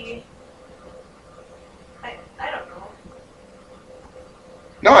see, I don't know.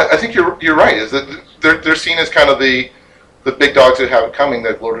 No, I think you're right. Is that they're seen as kind of the big dogs that have it coming.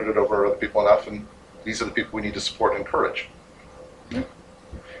 They've lorded it over other people enough, and these are the people we need to support and encourage.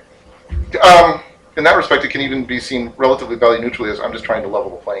 In that respect, it can even be seen relatively value neutrally as I'm just trying to level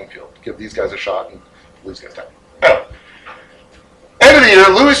the playing field, give these guys a shot and pull these guys down. Anyway. End of the year,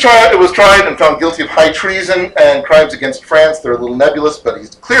 Louis was tried and found guilty of high treason and crimes against France. They're a little nebulous, but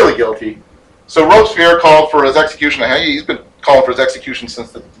he's clearly guilty. So Robespierre called for his execution. He's been calling for his execution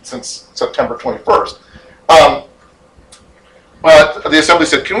since September 21st. But the assembly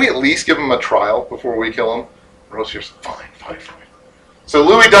said, can we at least give him a trial before we kill him? Robespierre said, fine. So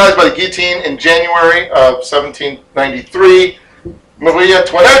Louis dies by the guillotine in January of 1793. Marie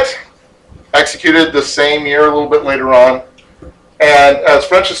Antoinette executed the same year, a little bit later on. And as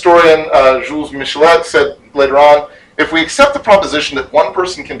French historian Jules Michelet said later on, if we accept the proposition that one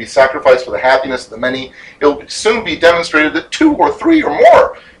person can be sacrificed for the happiness of the many, it will soon be demonstrated that 2 or 3 or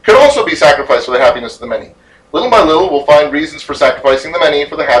more could also be sacrificed for the happiness of the many. little by little, we'll find reasons for sacrificing the many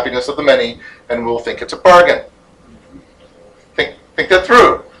for the happiness of the many, and we'll think it's a bargain. Think that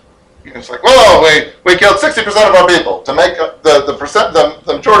through. It's like, whoa, we killed 60% of our people to make the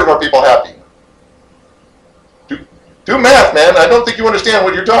majority of our people happy. Do math, man. I don't think you understand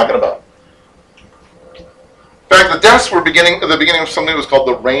what you're talking about. In fact, the deaths were the beginning of something that was called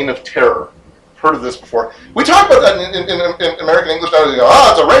the Reign of Terror. Heard of this before? We talk about that in American English now. We go,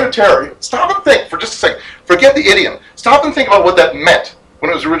 it's a reign of terror. Stop and think for just a second. Forget the idiom. Stop and think about what that meant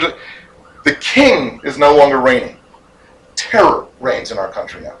when it was originally. The king is no longer reigning. Terror reigns in our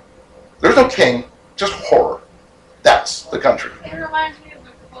country now. There's no king, just horror. That's the country. It reminds me of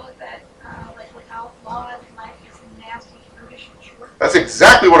the quote that, like, without law, life is nasty, brutish, and short. That's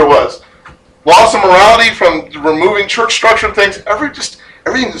exactly what it was. Loss of morality from removing church structure and things. Everything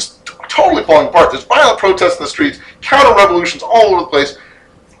just totally falling apart. There's violent protests in the streets, counter-revolutions all over the place.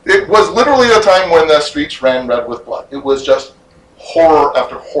 It was literally a time when the streets ran red with blood. It was just horror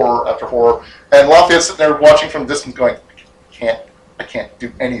after horror after horror. And Lafayette's sitting there watching from a distance going, I can't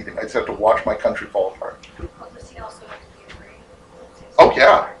do anything. I just have to watch my country fall apart. Well, does he also have to be free? Oh,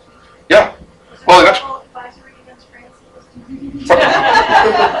 yeah. Yeah. Was Well, there that's- a double advisory against France?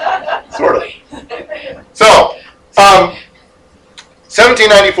 Sort of. So,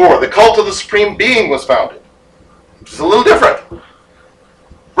 1794, the cult of the Supreme Being was founded, which is a little different.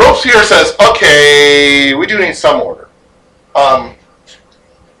 Robespierre says, okay, we do need some order. I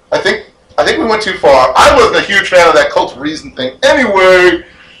think we went too far. I wasn't a huge fan of that cult of reason thing anyway,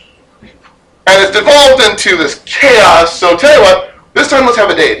 and it's devolved into this chaos. So tell you what, this time let's have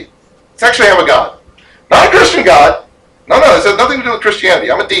a deity. Let's actually have a god. Not a Christian god. No, this has nothing to do with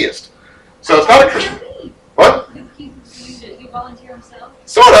Christianity. I'm a deist. So it's not a Christian. What? He volunteer himself.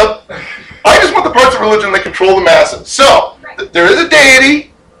 Sort of. I just want the parts of religion that control the masses. So, there is a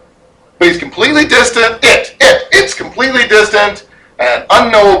deity, but he's completely distant. It's completely distant and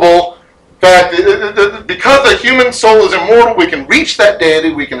unknowable. In fact, because the human soul is immortal, we can reach that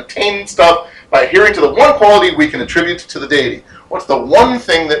deity, we can attain stuff by adhering to the one quality we can attribute to the deity. What's the one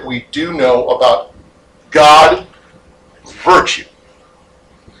thing that we do know about God? Virtue.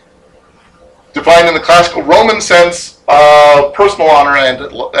 Defined in the classical Roman sense, personal honor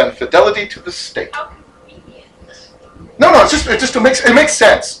and fidelity to the state. How convenient. No, it makes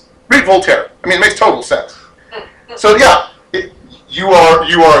sense. Read Voltaire. I mean, it makes total sense. So yeah, you are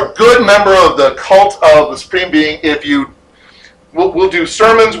a good member of the cult of the Supreme Being if you. We'll do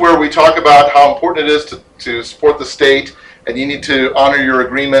sermons where we talk about how important it is to support the state, and you need to honor your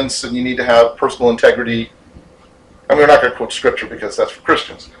agreements, and you need to have personal integrity. I mean, we're not going to quote scripture because that's for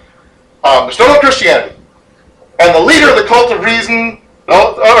Christians. There's no Christianity. And the leader of the cult of reason,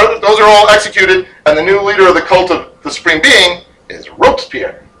 those are all executed, and the new leader of the cult of the Supreme Being is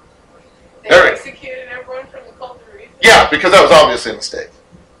Robespierre. They There it is. executed everyone from the cult of reason. Yeah, because that was obviously a mistake.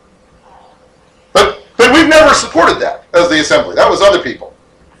 But we've never supported that as the assembly. That was other people.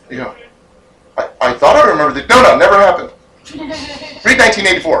 You know, I thought I remembered that. No, never happened. Read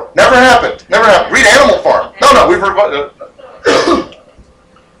 1984. Never happened. Read Animal Farm. No, we've heard about it.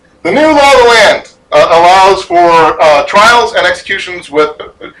 The new law of the land allows for trials and executions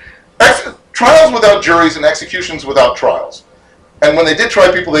trials without juries and executions without trials. And when they did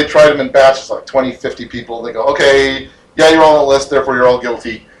try people, they tried them in batches, like 20, 50 people. They go, okay, yeah, you're all on the list, therefore you're all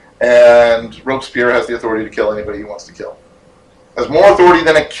guilty. And Robespierre has the authority to kill anybody he wants to kill. Has more authority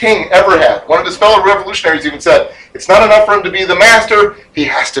than a king ever had. One of his fellow revolutionaries even said, it's not enough for him to be the master, he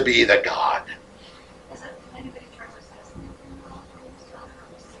has to be the god. Has anybody tried to assassinate him?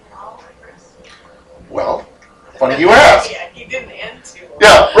 Well, funny you ask. Yeah, he didn't end too well.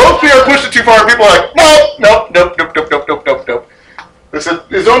 Yeah, Robespierre pushed it too far, and people are like, nope.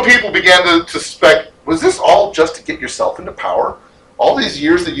 His own people began to suspect, was this all just to get yourself into power? All these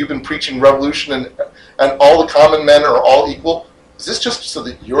years that you've been preaching revolution and all the common men are all equal, is this just so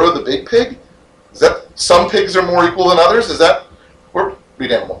that you're the big pig? Is that some pigs are more equal than others? Is that,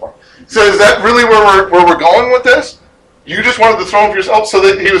 read Animal Farm. So is that really where we're going with this? You just wanted the throne for yourself, so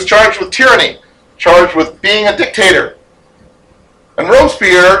that he was charged with tyranny, charged with being a dictator. And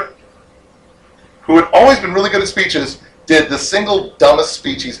Robespierre, who had always been really good at speeches, did the single dumbest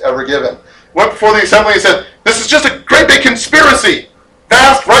speech he's ever given. Went before the assembly and said, this is just a great big conspiracy,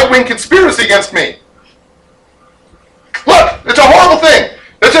 vast right-wing conspiracy against me. Look, it's a horrible thing.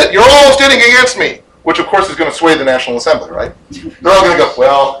 That's it, you're all standing against me. Which, of course, is going to sway the National Assembly, right? They're all going to go,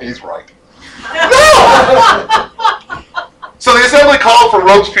 well, he's right. No! So the Assembly called for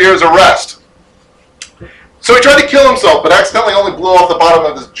Robespierre's arrest. So he tried to kill himself, but accidentally only blew off the bottom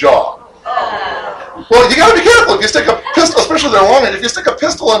of his jaw. Well, you got to be careful. If you stick a pistol, especially they're long, if you stick a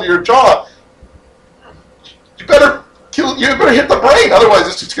pistol under your jaw, you better hit the brain, otherwise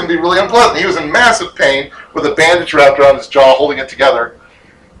it's just going to be really unpleasant. He was in massive pain with a bandage wrapped around his jaw, holding it together.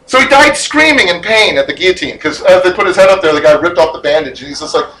 So he died screaming in pain at the guillotine, because as they put his head up there, the guy ripped off the bandage, and he's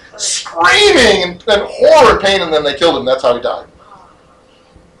just like screaming and horror and pain, and then they killed him. That's how he died.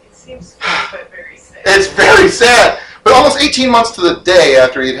 It seems funny, but very sad. It's very sad. But almost 18 months to the day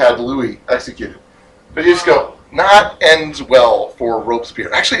after he'd had Louis executed. But you just go, not ends well for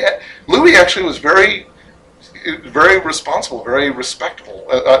Robespierre. Actually, Louis actually was very, very responsible, very respectable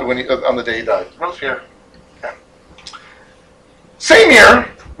on the day he died. Robespierre. Yeah. Same year,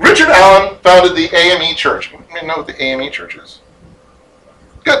 Richard Allen founded the AME Church. You may know what the AME Church is.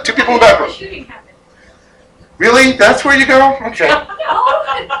 Good, two people in the back row. The shooting happened. Really? That's where you go? Okay. No.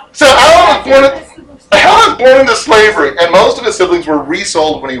 So Allen was born into slavery, and most of his siblings were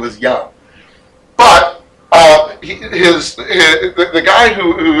resold when he was young. But the guy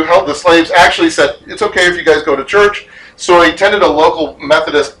who held the slaves actually said, it's okay if you guys go to church. So he attended a local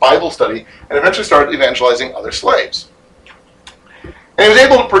Methodist Bible study and eventually started evangelizing other slaves. And he was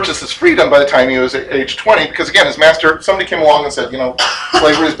able to purchase his freedom by the time he was at age 20, because again, his master, somebody came along and said,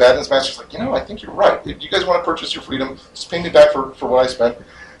 slavery is bad, and his master's like, I think you're right. If you guys want to purchase your freedom, just pay me back for what I spent.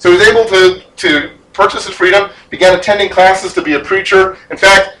 So he was able to purchase his freedom, began attending classes to be a preacher. In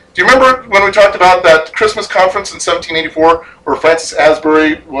fact, do you remember when we talked about that Christmas conference in 1784 where Francis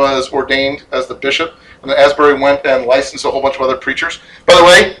Asbury was ordained as the bishop, and then Asbury went and licensed a whole bunch of other preachers? By the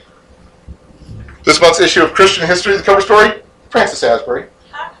way, this month's issue of Christian History, the cover story, Francis Asbury.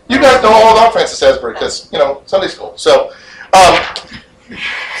 You guys know all about Francis Asbury because, Sunday school. So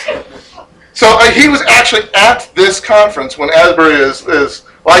he was actually at this conference when Asbury is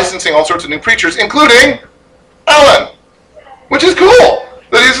licensing all sorts of new preachers, including Allen, which is cool.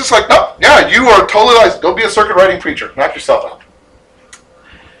 That he's just like, no, yeah, you are totally licensed. Go be a circuit riding preacher. Knock yourself out.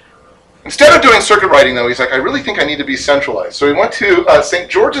 Instead of doing circuit riding, though, he's like, I really think I need to be centralized. So he went to St.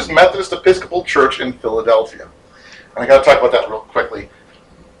 George's Methodist Episcopal Church in Philadelphia. And I got to talk about that real quickly.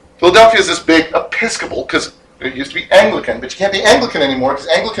 Philadelphia is this big Episcopal, because it used to be Anglican, but you can't be Anglican anymore, because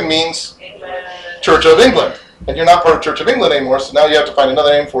Anglican means Church of England. And you're not part of Church of England anymore, so now you have to find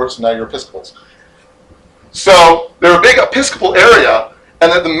another name for it, so now you're Episcopals. So they're a big Episcopal area,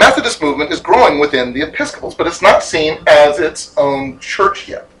 and that the Methodist movement is growing within the Episcopals, but it's not seen as its own church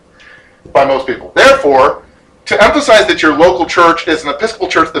yet by most people. Therefore, to emphasize that your local church is an Episcopal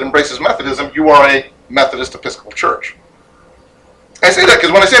church that embraces Methodism, you are a Methodist Episcopal church. I say that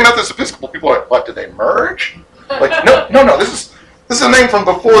because when I say Methodist Episcopal, people are like, what, did they merge? Like, no, this is a name from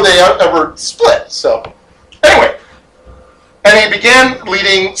before they ever split. So, anyway. And he began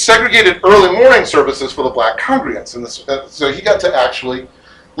leading segregated early morning services for the black congregants. And so he got to actually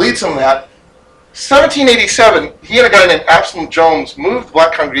lead some of that. 1787, he and a guy named Absalom Jones moved the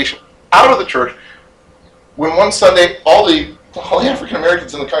black congregation out of the church when one Sunday all the African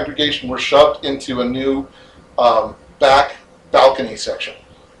Americans in the congregation were shoved into a new back balcony section,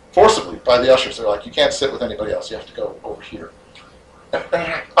 forcibly by the ushers. They're like, you can't sit with anybody else, you have to go over here.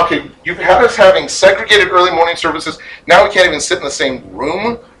 Okay, you've had us having segregated early morning services, now we can't even sit in the same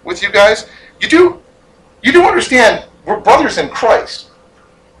room with you guys. You do understand, we're brothers in Christ.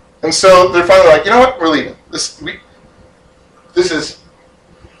 And so they're finally like, you know what, we're leaving. This is,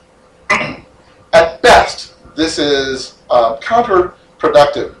 at best, this is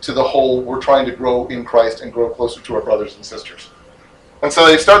counterproductive to the whole we're trying to grow in Christ and grow closer to our brothers and sisters. And so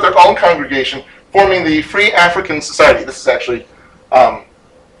they start their own congregation, forming the Free African Society. This is actually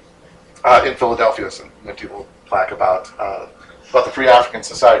in Philadelphia, so people plaque about the Free African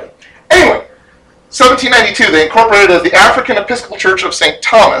Society. Anyway, 1792, they incorporated as the African Episcopal Church of St.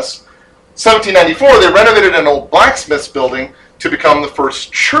 Thomas. 1794, they renovated an old blacksmith's building to become the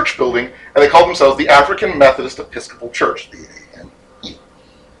first church building, and they called themselves the African Methodist Episcopal Church, the AME.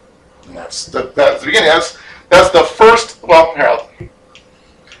 And that's the beginning. That's the first, well, Harold.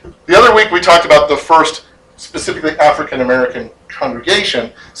 The other week we talked about the first specifically African American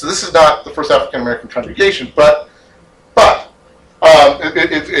congregation. So this is not the first African American congregation, but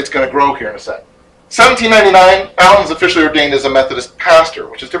it's going to grow here in a sec. 1799, Allen's officially ordained as a Methodist pastor,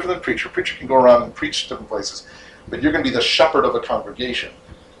 which is different than a preacher. A preacher can go around and preach different places, but you're going to be the shepherd of a congregation.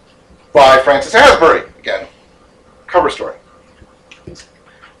 By Francis Asbury, again, cover story.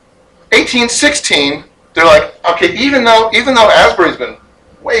 1816, they're like, okay, even though Asbury's been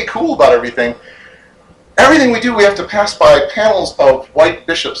way cool about everything we do, we have to pass by panels of white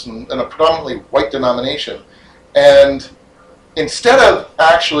bishops in a predominantly white denomination. And instead of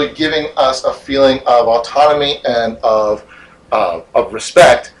actually giving us a feeling of autonomy and of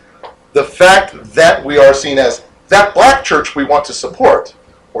respect, the fact that we are seen as that black church we want to support,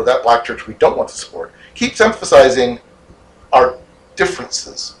 or that black church we don't want to support, keeps emphasizing our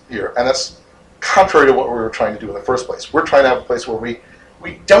differences here, and that's contrary to what we were trying to do in the first place. We're trying to have a place where we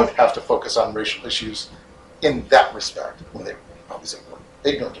don't have to focus on racial issues in that respect. When they obviously we're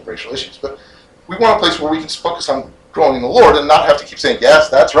ignorant of racial issues, but we want a place where we can focus on growing in the Lord and not have to keep saying, yes,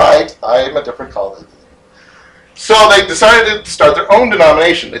 that's right, I am a different color. So they decided to start their own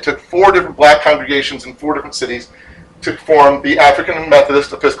denomination. They took 4 different black congregations in 4 different cities to form the African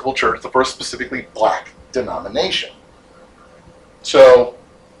Methodist Episcopal Church, the first specifically black denomination. So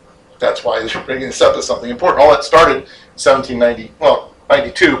that's why they're bringing this up as something important. All that started in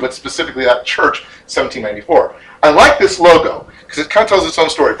 92, but specifically that church, 1794. I like this logo because it kind of tells its own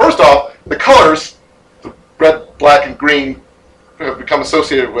story. First off, the colors, the red, black, and green, have become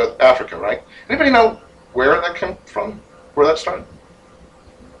associated with Africa, right? Anybody know where that came from? Where that started?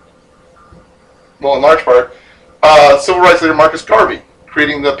 Well, in large part, civil rights leader Marcus Garvey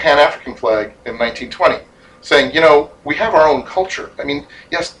creating the Pan-African flag in 1920, saying, we have our own culture. I mean,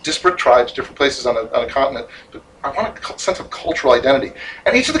 yes, disparate tribes, different places on a continent, but I want a sense of cultural identity.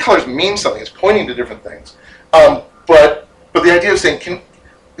 And each of the colors means something. It's pointing to different things. But the idea of saying,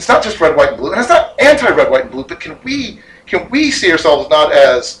 it's not just red, white, and blue, and it's not anti-red, white, and blue, but can we see ourselves not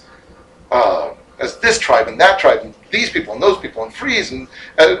as this tribe and that tribe and these people and those people and frees and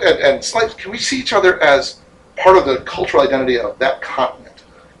slaves? Can we see each other as part of the cultural identity of that continent?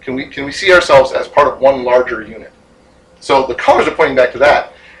 Can we see ourselves as part of one larger unit? So the colors are pointing back to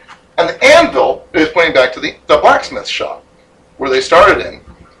that. And the anvil is pointing back to the blacksmith shop where they started in.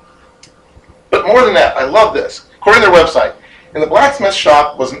 But more than that, I love this. According to their website, in the blacksmith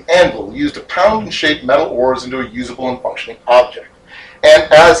shop was an anvil used to pound and shape metal ores into a usable and functioning object. And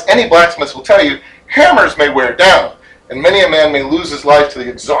as any blacksmith will tell you, hammers may wear down, and many a man may lose his life to the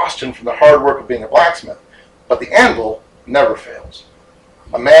exhaustion from the hard work of being a blacksmith. But the anvil never fails.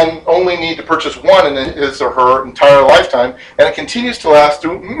 A man only need to purchase one in his or her entire lifetime, and it continues to last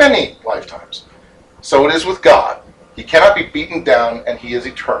through many lifetimes. So it is with God. He cannot be beaten down, and he is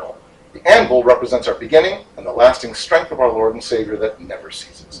eternal. The anvil represents our beginning and the lasting strength of our Lord and Savior that never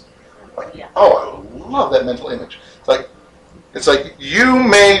ceases. I love that mental image. It's like you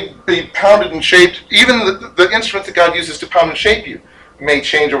may be pounded and shaped. Even the instrument that God uses to pound and shape you may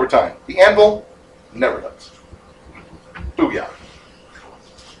change over time. The anvil never does. Booyah.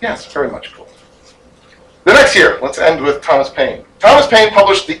 Yes, very much cool. The next year, let's end with Thomas Paine. Thomas Paine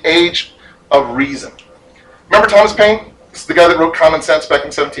published The Age of Reason. Remember Thomas Paine? This is the guy that wrote Common Sense back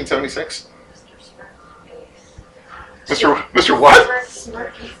in 1776. Mr. what?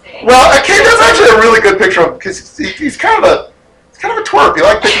 Well, okay, that's actually a really good picture of him because he's kind of a twerp. He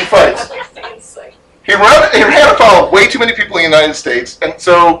liked picking fights. He ran afoul of way too many people in the United States, and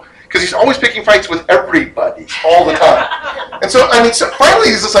so because he's always picking fights with everybody all the time. And so finally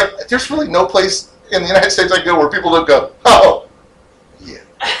he's just like, there's really no place in the United States I can go where people don't go, oh, yeah.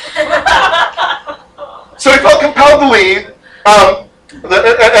 So he felt compelled to leave,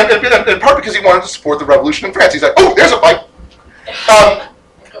 in part because he wanted to support the revolution in France. He's like, oh, there's a fight.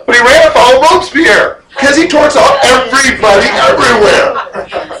 But he ran afoul of Robespierre because he torques off everybody everywhere.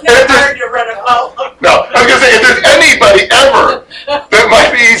 No, I was going to say, if there's anybody ever that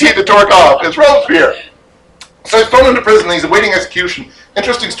might be easy to torque off, it's Robespierre. So he's thrown into prison. He's awaiting execution.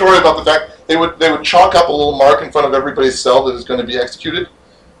 Interesting story about the fact they would chalk up a little mark in front of everybody's cell that is going to be executed.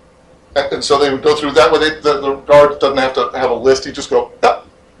 And so they would go through that way. The guard doesn't have to have a list. He just go, oh,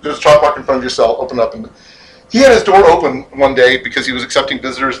 there's a chalk mark in front of your cell, open up. And he had his door open one day because he was accepting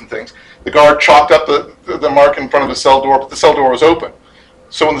visitors and things. The guard chalked up the mark in front of his cell door, but the cell door was open.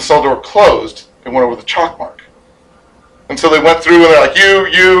 So when the cell door closed, it went over the chalk mark. And so they went through and they're like,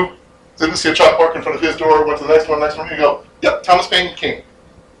 you, didn't see a chalk mark in front of his door, went to the next one, you go, yep, Thomas Paine King.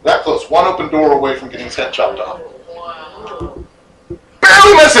 That close, one open door away from getting his head chopped off. Wow.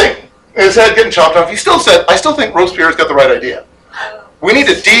 Barely missing his head getting chopped off. He still said, I still think Robespierre's got the right idea. We need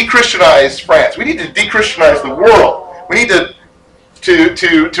to de-Christianize France. We need to de-Christianize the world. We need to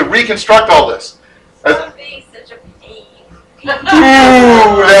reconstruct all this. Stop being such a pain. Ooh,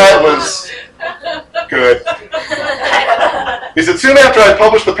 that was good. He said, soon after I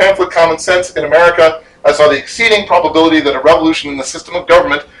published the pamphlet Common Sense in America, I saw the exceeding probability that a revolution in the system of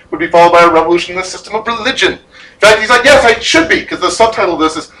government would be followed by a revolution in the system of religion. In fact, he's like, yes, I should be, because the subtitle of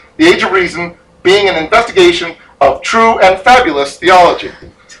this is The Age of Reason, being an investigation of true and fabulous theology.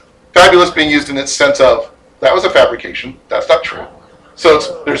 Fabulous being used in its sense of, that was a fabrication, that's not true.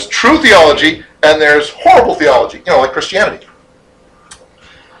 So there's true theology, and there's horrible theology, like Christianity.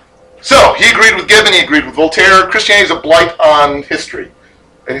 So, he agreed with Gibbon, he agreed with Voltaire. Christianity is a blight on history.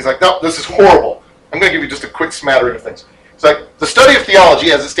 And he's like, no, this is horrible. I'm going to give you just a quick smattering of things. It's like, the study of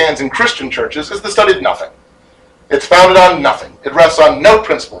theology as it stands in Christian churches is the study of nothing. It's founded on nothing. It rests on no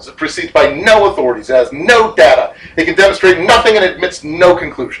principles. It proceeds by no authorities. It has no data. It can demonstrate nothing and admits no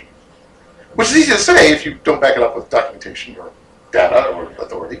conclusion. Which is easy to say if you don't back it up with documentation or data or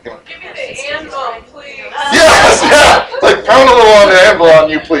authority. Give me the anvil, please. Yes, yeah. It's like pound a little on the anvil on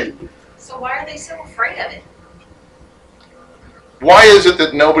you, please. So why are they so afraid of it? Why is it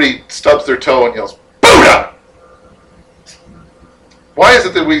that nobody stubs their toe and yells, Buddha? Why is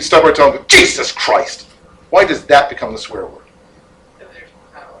it that we stub our toe and go, Jesus Christ? Why does that become the swear word? There's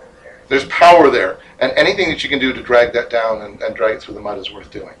power there. There's power there, and anything that you can do to drag that down and drag it through the mud is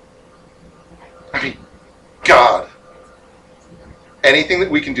worth doing. I mean, God. Anything that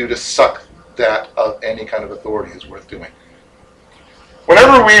we can do to suck that of any kind of authority is worth doing.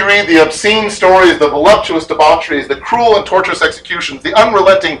 Whenever we read the obscene stories, the voluptuous debaucheries, the cruel and torturous executions, the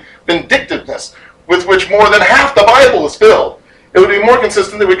unrelenting vindictiveness with which more than half the Bible is filled, it would be more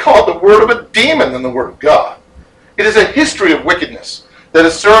consistent that we call it the word of a demon than the word of God. It is a history of wickedness that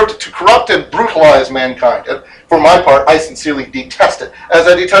has served to corrupt and brutalize mankind. And for my part, I sincerely detest it, as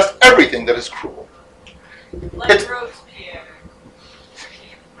I detest everything that is cruel. Like Robespierre.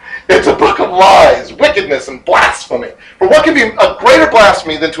 It's a book of lies, wickedness, and blasphemy. For what can be a greater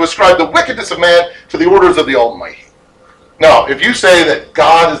blasphemy than to ascribe the wickedness of man to the orders of the Almighty? Now, if you say that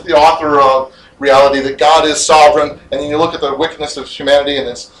God is the author of reality, that God is sovereign, and then you look at the wickedness of humanity and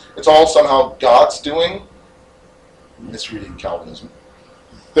it's all somehow God's doing, misreading Calvinism,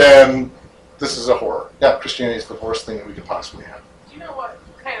 then this is a horror. Yeah, Christianity is the worst thing that we could possibly have. Do you know what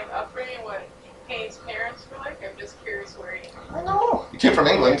kind of upbringing, what Kane's parents were like? I'm just curious where he... I don't know. He came from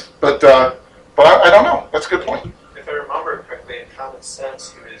England, but I don't know. That's a good point. If I remember correctly, in Common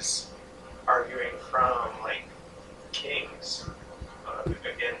Sense, he was arguing from like kings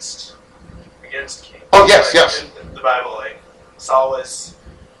against kings. Oh yes, yes. In the Bible, like Saul was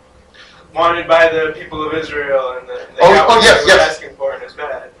wanted by the people of Israel, and they got what yes, they were yes. asking for, and it was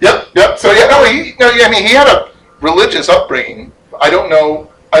bad. Yep. So yeah, no, he had a religious upbringing. I don't know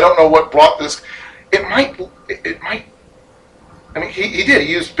what brought this. It might. I mean, he did.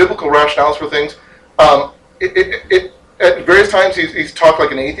 He used biblical rationales for things. At various times he's talked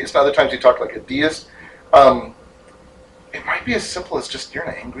like an atheist, and other times he talked like a deist. It might be as simple as just you're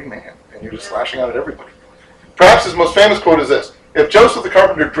an angry man and you're just lashing out at everybody. Perhaps his most famous quote is this: "If Joseph the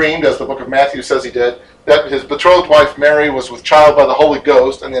carpenter dreamed, as the book of Matthew says he did, that his betrothed wife Mary was with child by the Holy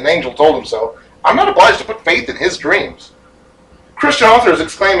Ghost, and an angel told him so, I'm not obliged to put faith in his dreams." Christian authors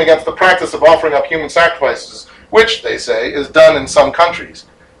exclaim against the practice of offering up human sacrifices, which, they say, is done in some countries.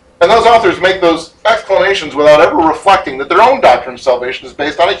 And those authors make those exclamations without ever reflecting that their own doctrine of salvation is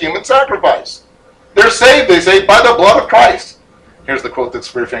based on a human sacrifice. They're saved, they say, by the blood of Christ. Here's the quote that's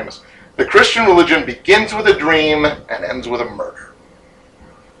very famous: "The Christian religion begins with a dream and ends with a murder."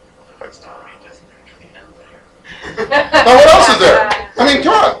 Now what else is there? I mean,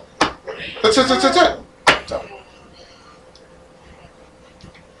 come on. That's it.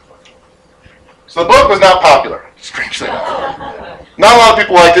 So the book was not popular, strangely enough. Not a lot of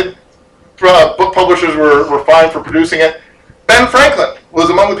people liked it. Book publishers were fined for producing it. Ben Franklin was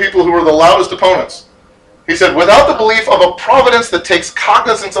among the people who were the loudest opponents. He said, "Without the belief of a providence that takes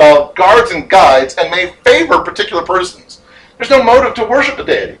cognizance of, guards and guides, and may favor particular persons, there's no motive to worship a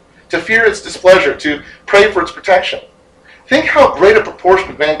deity, to fear its displeasure, to pray for its protection. Think how great a proportion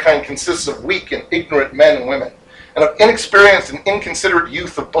of mankind consists of weak and ignorant men and women, and of inexperienced and inconsiderate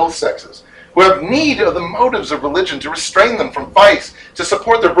youth of both sexes, who have need of the motives of religion to restrain them from vice, to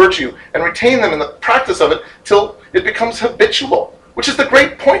support their virtue, and retain them in the practice of it till it becomes habitual, which is the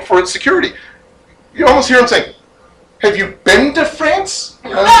great point for its security." You almost hear him saying, "Have you been to France?"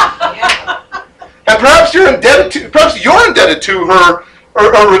 And perhaps you're indebted to her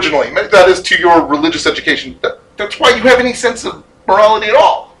originally. That is, to your religious education. That's why you have any sense of morality at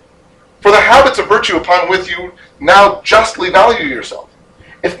all. For the habits of virtue upon which you now justly value yourself.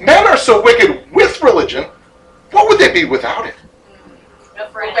 If men are so wicked with religion, what would they be without it? Go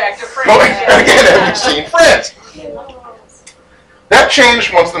back to Well, France. again, have you seen France? That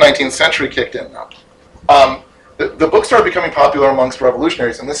changed once the 19th century kicked in, though. The book started becoming popular amongst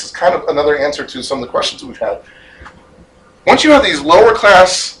revolutionaries, and this is kind of another answer to some of the questions we've had. Once you have these lower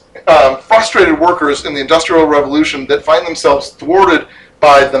class, frustrated workers in the Industrial Revolution that find themselves thwarted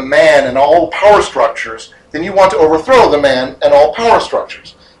by the man and all power structures, then you want to overthrow the man and all power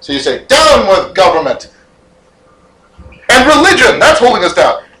structures. So you say, down with government! And religion, that's holding us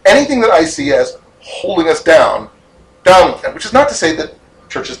down. Anything that I see as holding us down with them, which is not to say that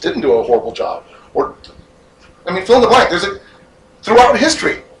churches didn't do a horrible job. Or, I mean, fill in the blank. Throughout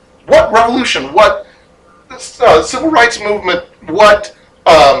history, what revolution, what civil rights movement, what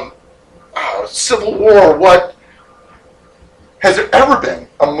civil war, what Has there ever been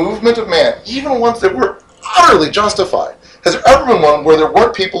a movement of man, even ones that were utterly justified, has there ever been one where there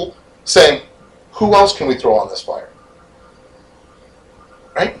weren't people saying, who else can we throw on this fire?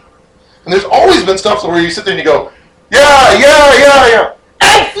 Right? And there's always been stuff where you sit there and you go, yeah.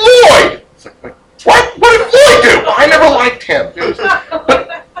 And Floyd! It's like, what? What did Floyd do? I never liked him.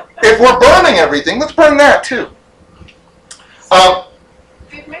 But if we're burning everything, let's burn that too.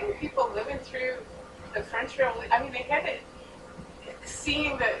 Did many people living through the French Revolution, I mean, they had it,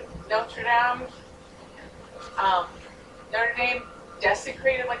 seeing the Notre Dame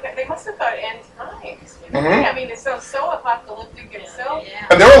desecrated like that, they must have thought end times. You know? Mhm. I mean, it sounds so apocalyptic and so. Yeah.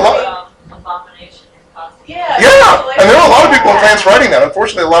 And there were a lot. Abomination and possible. Yeah. And there were a lot of people in France writing that.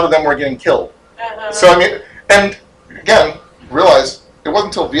 Unfortunately, a lot of them were getting killed. Uh-huh. So, I mean, and again, realize it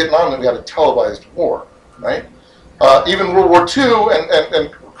wasn't until Vietnam that we had a televised war, right? Even World War II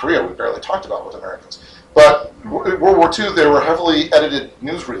and Korea, we barely talked about with Americans. But World War II, there were heavily edited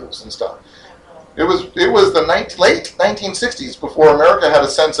newsreels and stuff. It was the late 1960s before America had a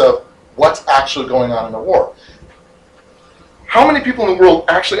sense of what's actually going on in the war. How many people in the world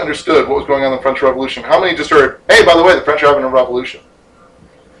actually understood what was going on in the French Revolution? How many just heard, hey, by the way, the French are having a revolution?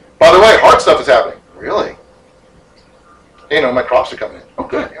 By the way, hard stuff is happening. Really? You know, my crops are coming in. Oh,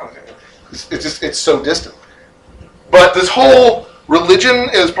 good. It's so distant. But this whole religion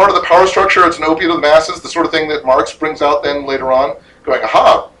is part of the power structure. It's an opiate of the masses, the sort of thing that Marx brings out then later on, going,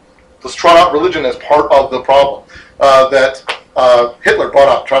 aha, let's trot out religion as part of the problem. That Hitler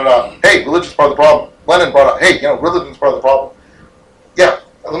trotted out, hey, religion's part of the problem. Lenin brought out, hey, religion's part of the problem. Yeah,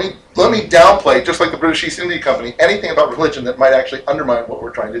 let me downplay, just like the British East India Company, anything about religion that might actually undermine what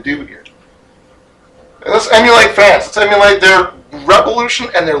we're trying to do here. And let's emulate France. Let's emulate their revolution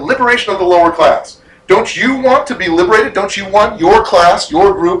and their liberation of the lower class. Don't you want to be liberated? Don't you want your class,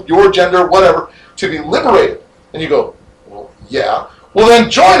 your group, your gender, whatever, to be liberated? And you go, well, yeah. Well, then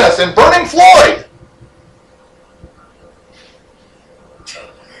join us in burning Floyd.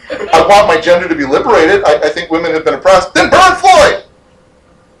 I want my gender to be liberated. I think women have been oppressed. Then burn Floyd.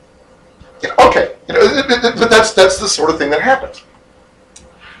 Yeah, okay, but that's the sort of thing that happens.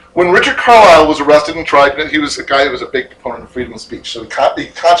 When Richard Carlisle was arrested and tried, he was a guy who was a big proponent of freedom of speech, so he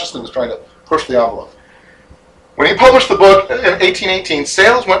consciously was trying to push the envelope. When he published the book in 1818,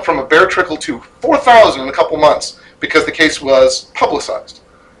 sales went from a bare trickle to 4,000 in a couple months because the case was publicized.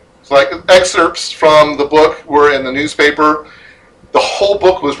 So, like, excerpts from the book were in the newspaper. The whole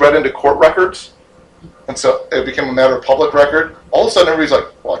book was read into court records, and so it became a matter of public record. All of a sudden, everybody's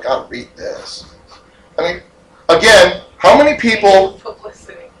like, well, I gotta read this. I mean, again, how many people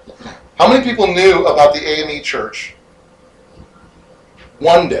knew about the AME Church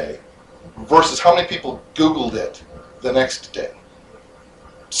one day versus how many people Googled it the next day?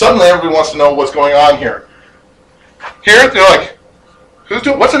 Suddenly, everybody wants to know what's going on here. Here, they're like,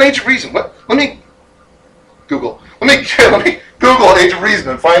 what's an age of reason? Let me Google. Let me Google Age of Reason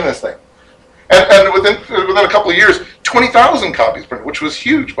and find this thing. And within a couple of years, 20,000 copies printed, which was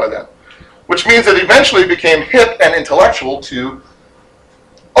huge by then. Which means that it eventually became hip and intellectual to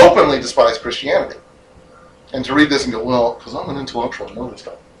openly despise Christianity. And to read this and go, well, because I'm an intellectual, I know this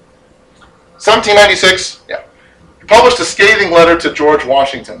stuff. 1796, he published a scathing letter to George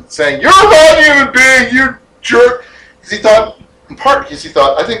Washington saying, you're not a human being, you jerk. Because he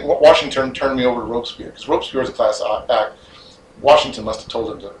thought, I think Washington turned me over to Robespierre, because Robespierre is a class act. Washington must have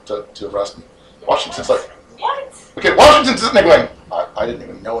told him to arrest me. Washington's like, What? okay, Washington's sitting there going, I didn't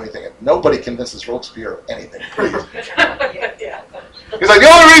even know anything. Nobody convinces Robespierre of anything. Please. Yeah. He's like, the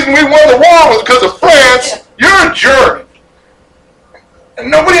only reason we won the war was because of France. You're a jerk. And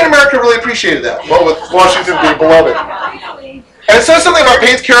nobody in America really appreciated that. Well, with Washington being beloved. And it says something about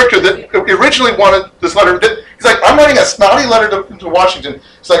Paine's character that originally wanted this letter. He's like, I'm writing a snotty letter to Washington.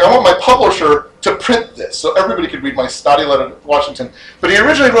 He's like, I want my publisher to print this so everybody could read my snotty letter to Washington. But he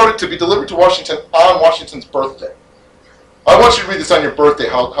originally wrote it to be delivered to Washington on Washington's birthday. I want you to read this on your birthday,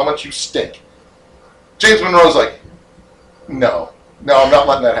 how much you stink. James Monroe's like, no, I'm not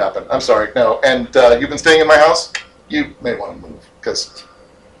letting that happen. I'm sorry, no. And you've been staying in my house? You may want to move, because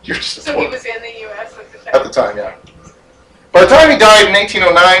you're just So he was in the U.S. at the time? at the time, yeah. By the time he died in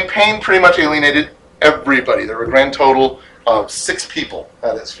 1809, Paine pretty much alienated everybody. There were a grand total of 6 people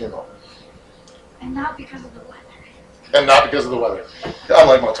at his funeral. And not because of the weather. And not because of the weather,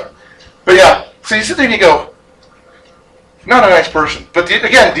 unlike Mozart. But yeah, so you sit there and you go, not a nice person. But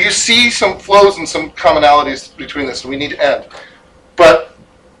again, do you see some flows and some commonalities between this? We need to end. But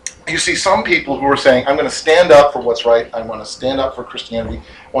you see some people who are saying, I'm going to stand up for what's right. I want to stand up for Christianity.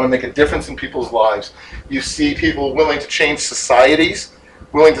 I want to make a difference in people's lives. You see people willing to change societies,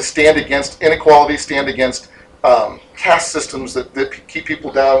 willing to stand against inequality, stand against caste systems that keep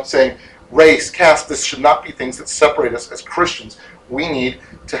people down, saying race, caste, this should not be things that separate us as Christians. We need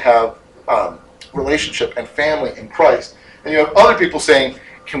to have relationship and family in Christ. And you have other people saying,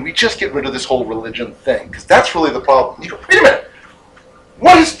 can we just get rid of this whole religion thing? Because that's really the problem. You go, wait a minute.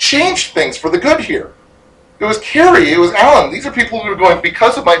 What has changed things for the good here? It was Carrie, it was Alan. These are people who are going,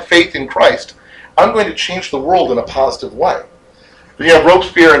 because of my faith in Christ, I'm going to change the world in a positive way. Then you have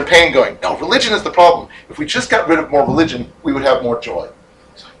Robespierre and Paine going, no, religion is the problem. If we just got rid of more religion, we would have more joy.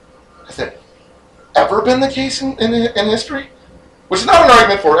 Has that ever been the case in history? Which is not an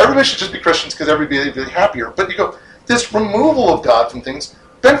argument for everybody should just be Christians because everybody would be happier. But you go, this removal of God from things,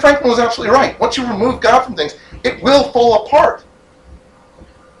 Ben Franklin was absolutely right. Once you remove God from things, it will fall apart.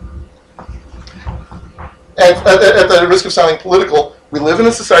 And at the risk of sounding political, we live in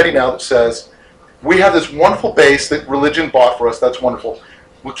a society now that says, we have this wonderful base that religion bought for us, that's wonderful.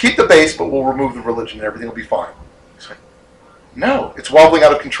 We'll keep the base, but we'll remove the religion and everything will be fine. It's like, no, it's wobbling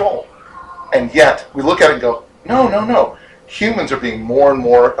out of control. And yet, we look at it and go, no. Humans are being more and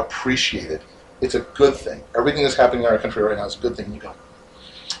more appreciated. It's a good thing. Everything that's happening in our country right now is a good thing. And you go,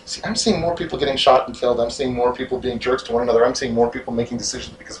 see, I'm seeing more people getting shot and killed. I'm seeing more people being jerks to one another. I'm seeing more people making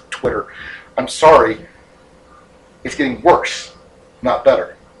decisions because of Twitter. I'm sorry. It's getting worse, not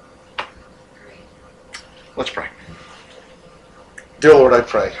better. Let's pray. Dear Lord, I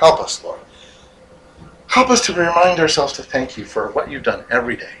pray, help us, Lord. Help us to remind ourselves to thank you for what you've done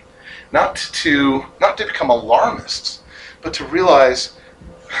every day. Not to become alarmists, but to realize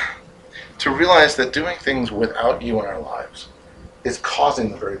that doing things without you in our lives is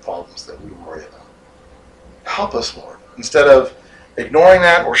causing the very problems that we worry about. Help us, Lord. Instead of ignoring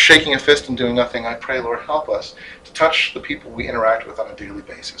that or shaking a fist and doing nothing, I pray, Lord, help us to touch the people we interact with on a daily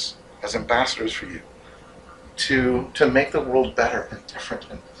basis as ambassadors for you, to make the world better and different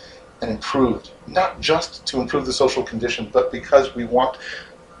and improved, not just to improve the social condition, but because we want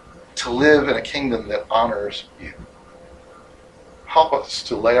to live in a kingdom that honors you. Help us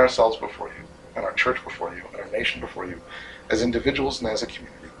to lay ourselves before you, and our church before you, and our nation before you, as individuals and as a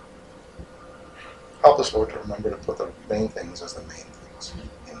community. Help us, Lord, to remember to put the main things as the main things.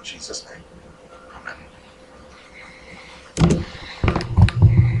 In Jesus' name, amen.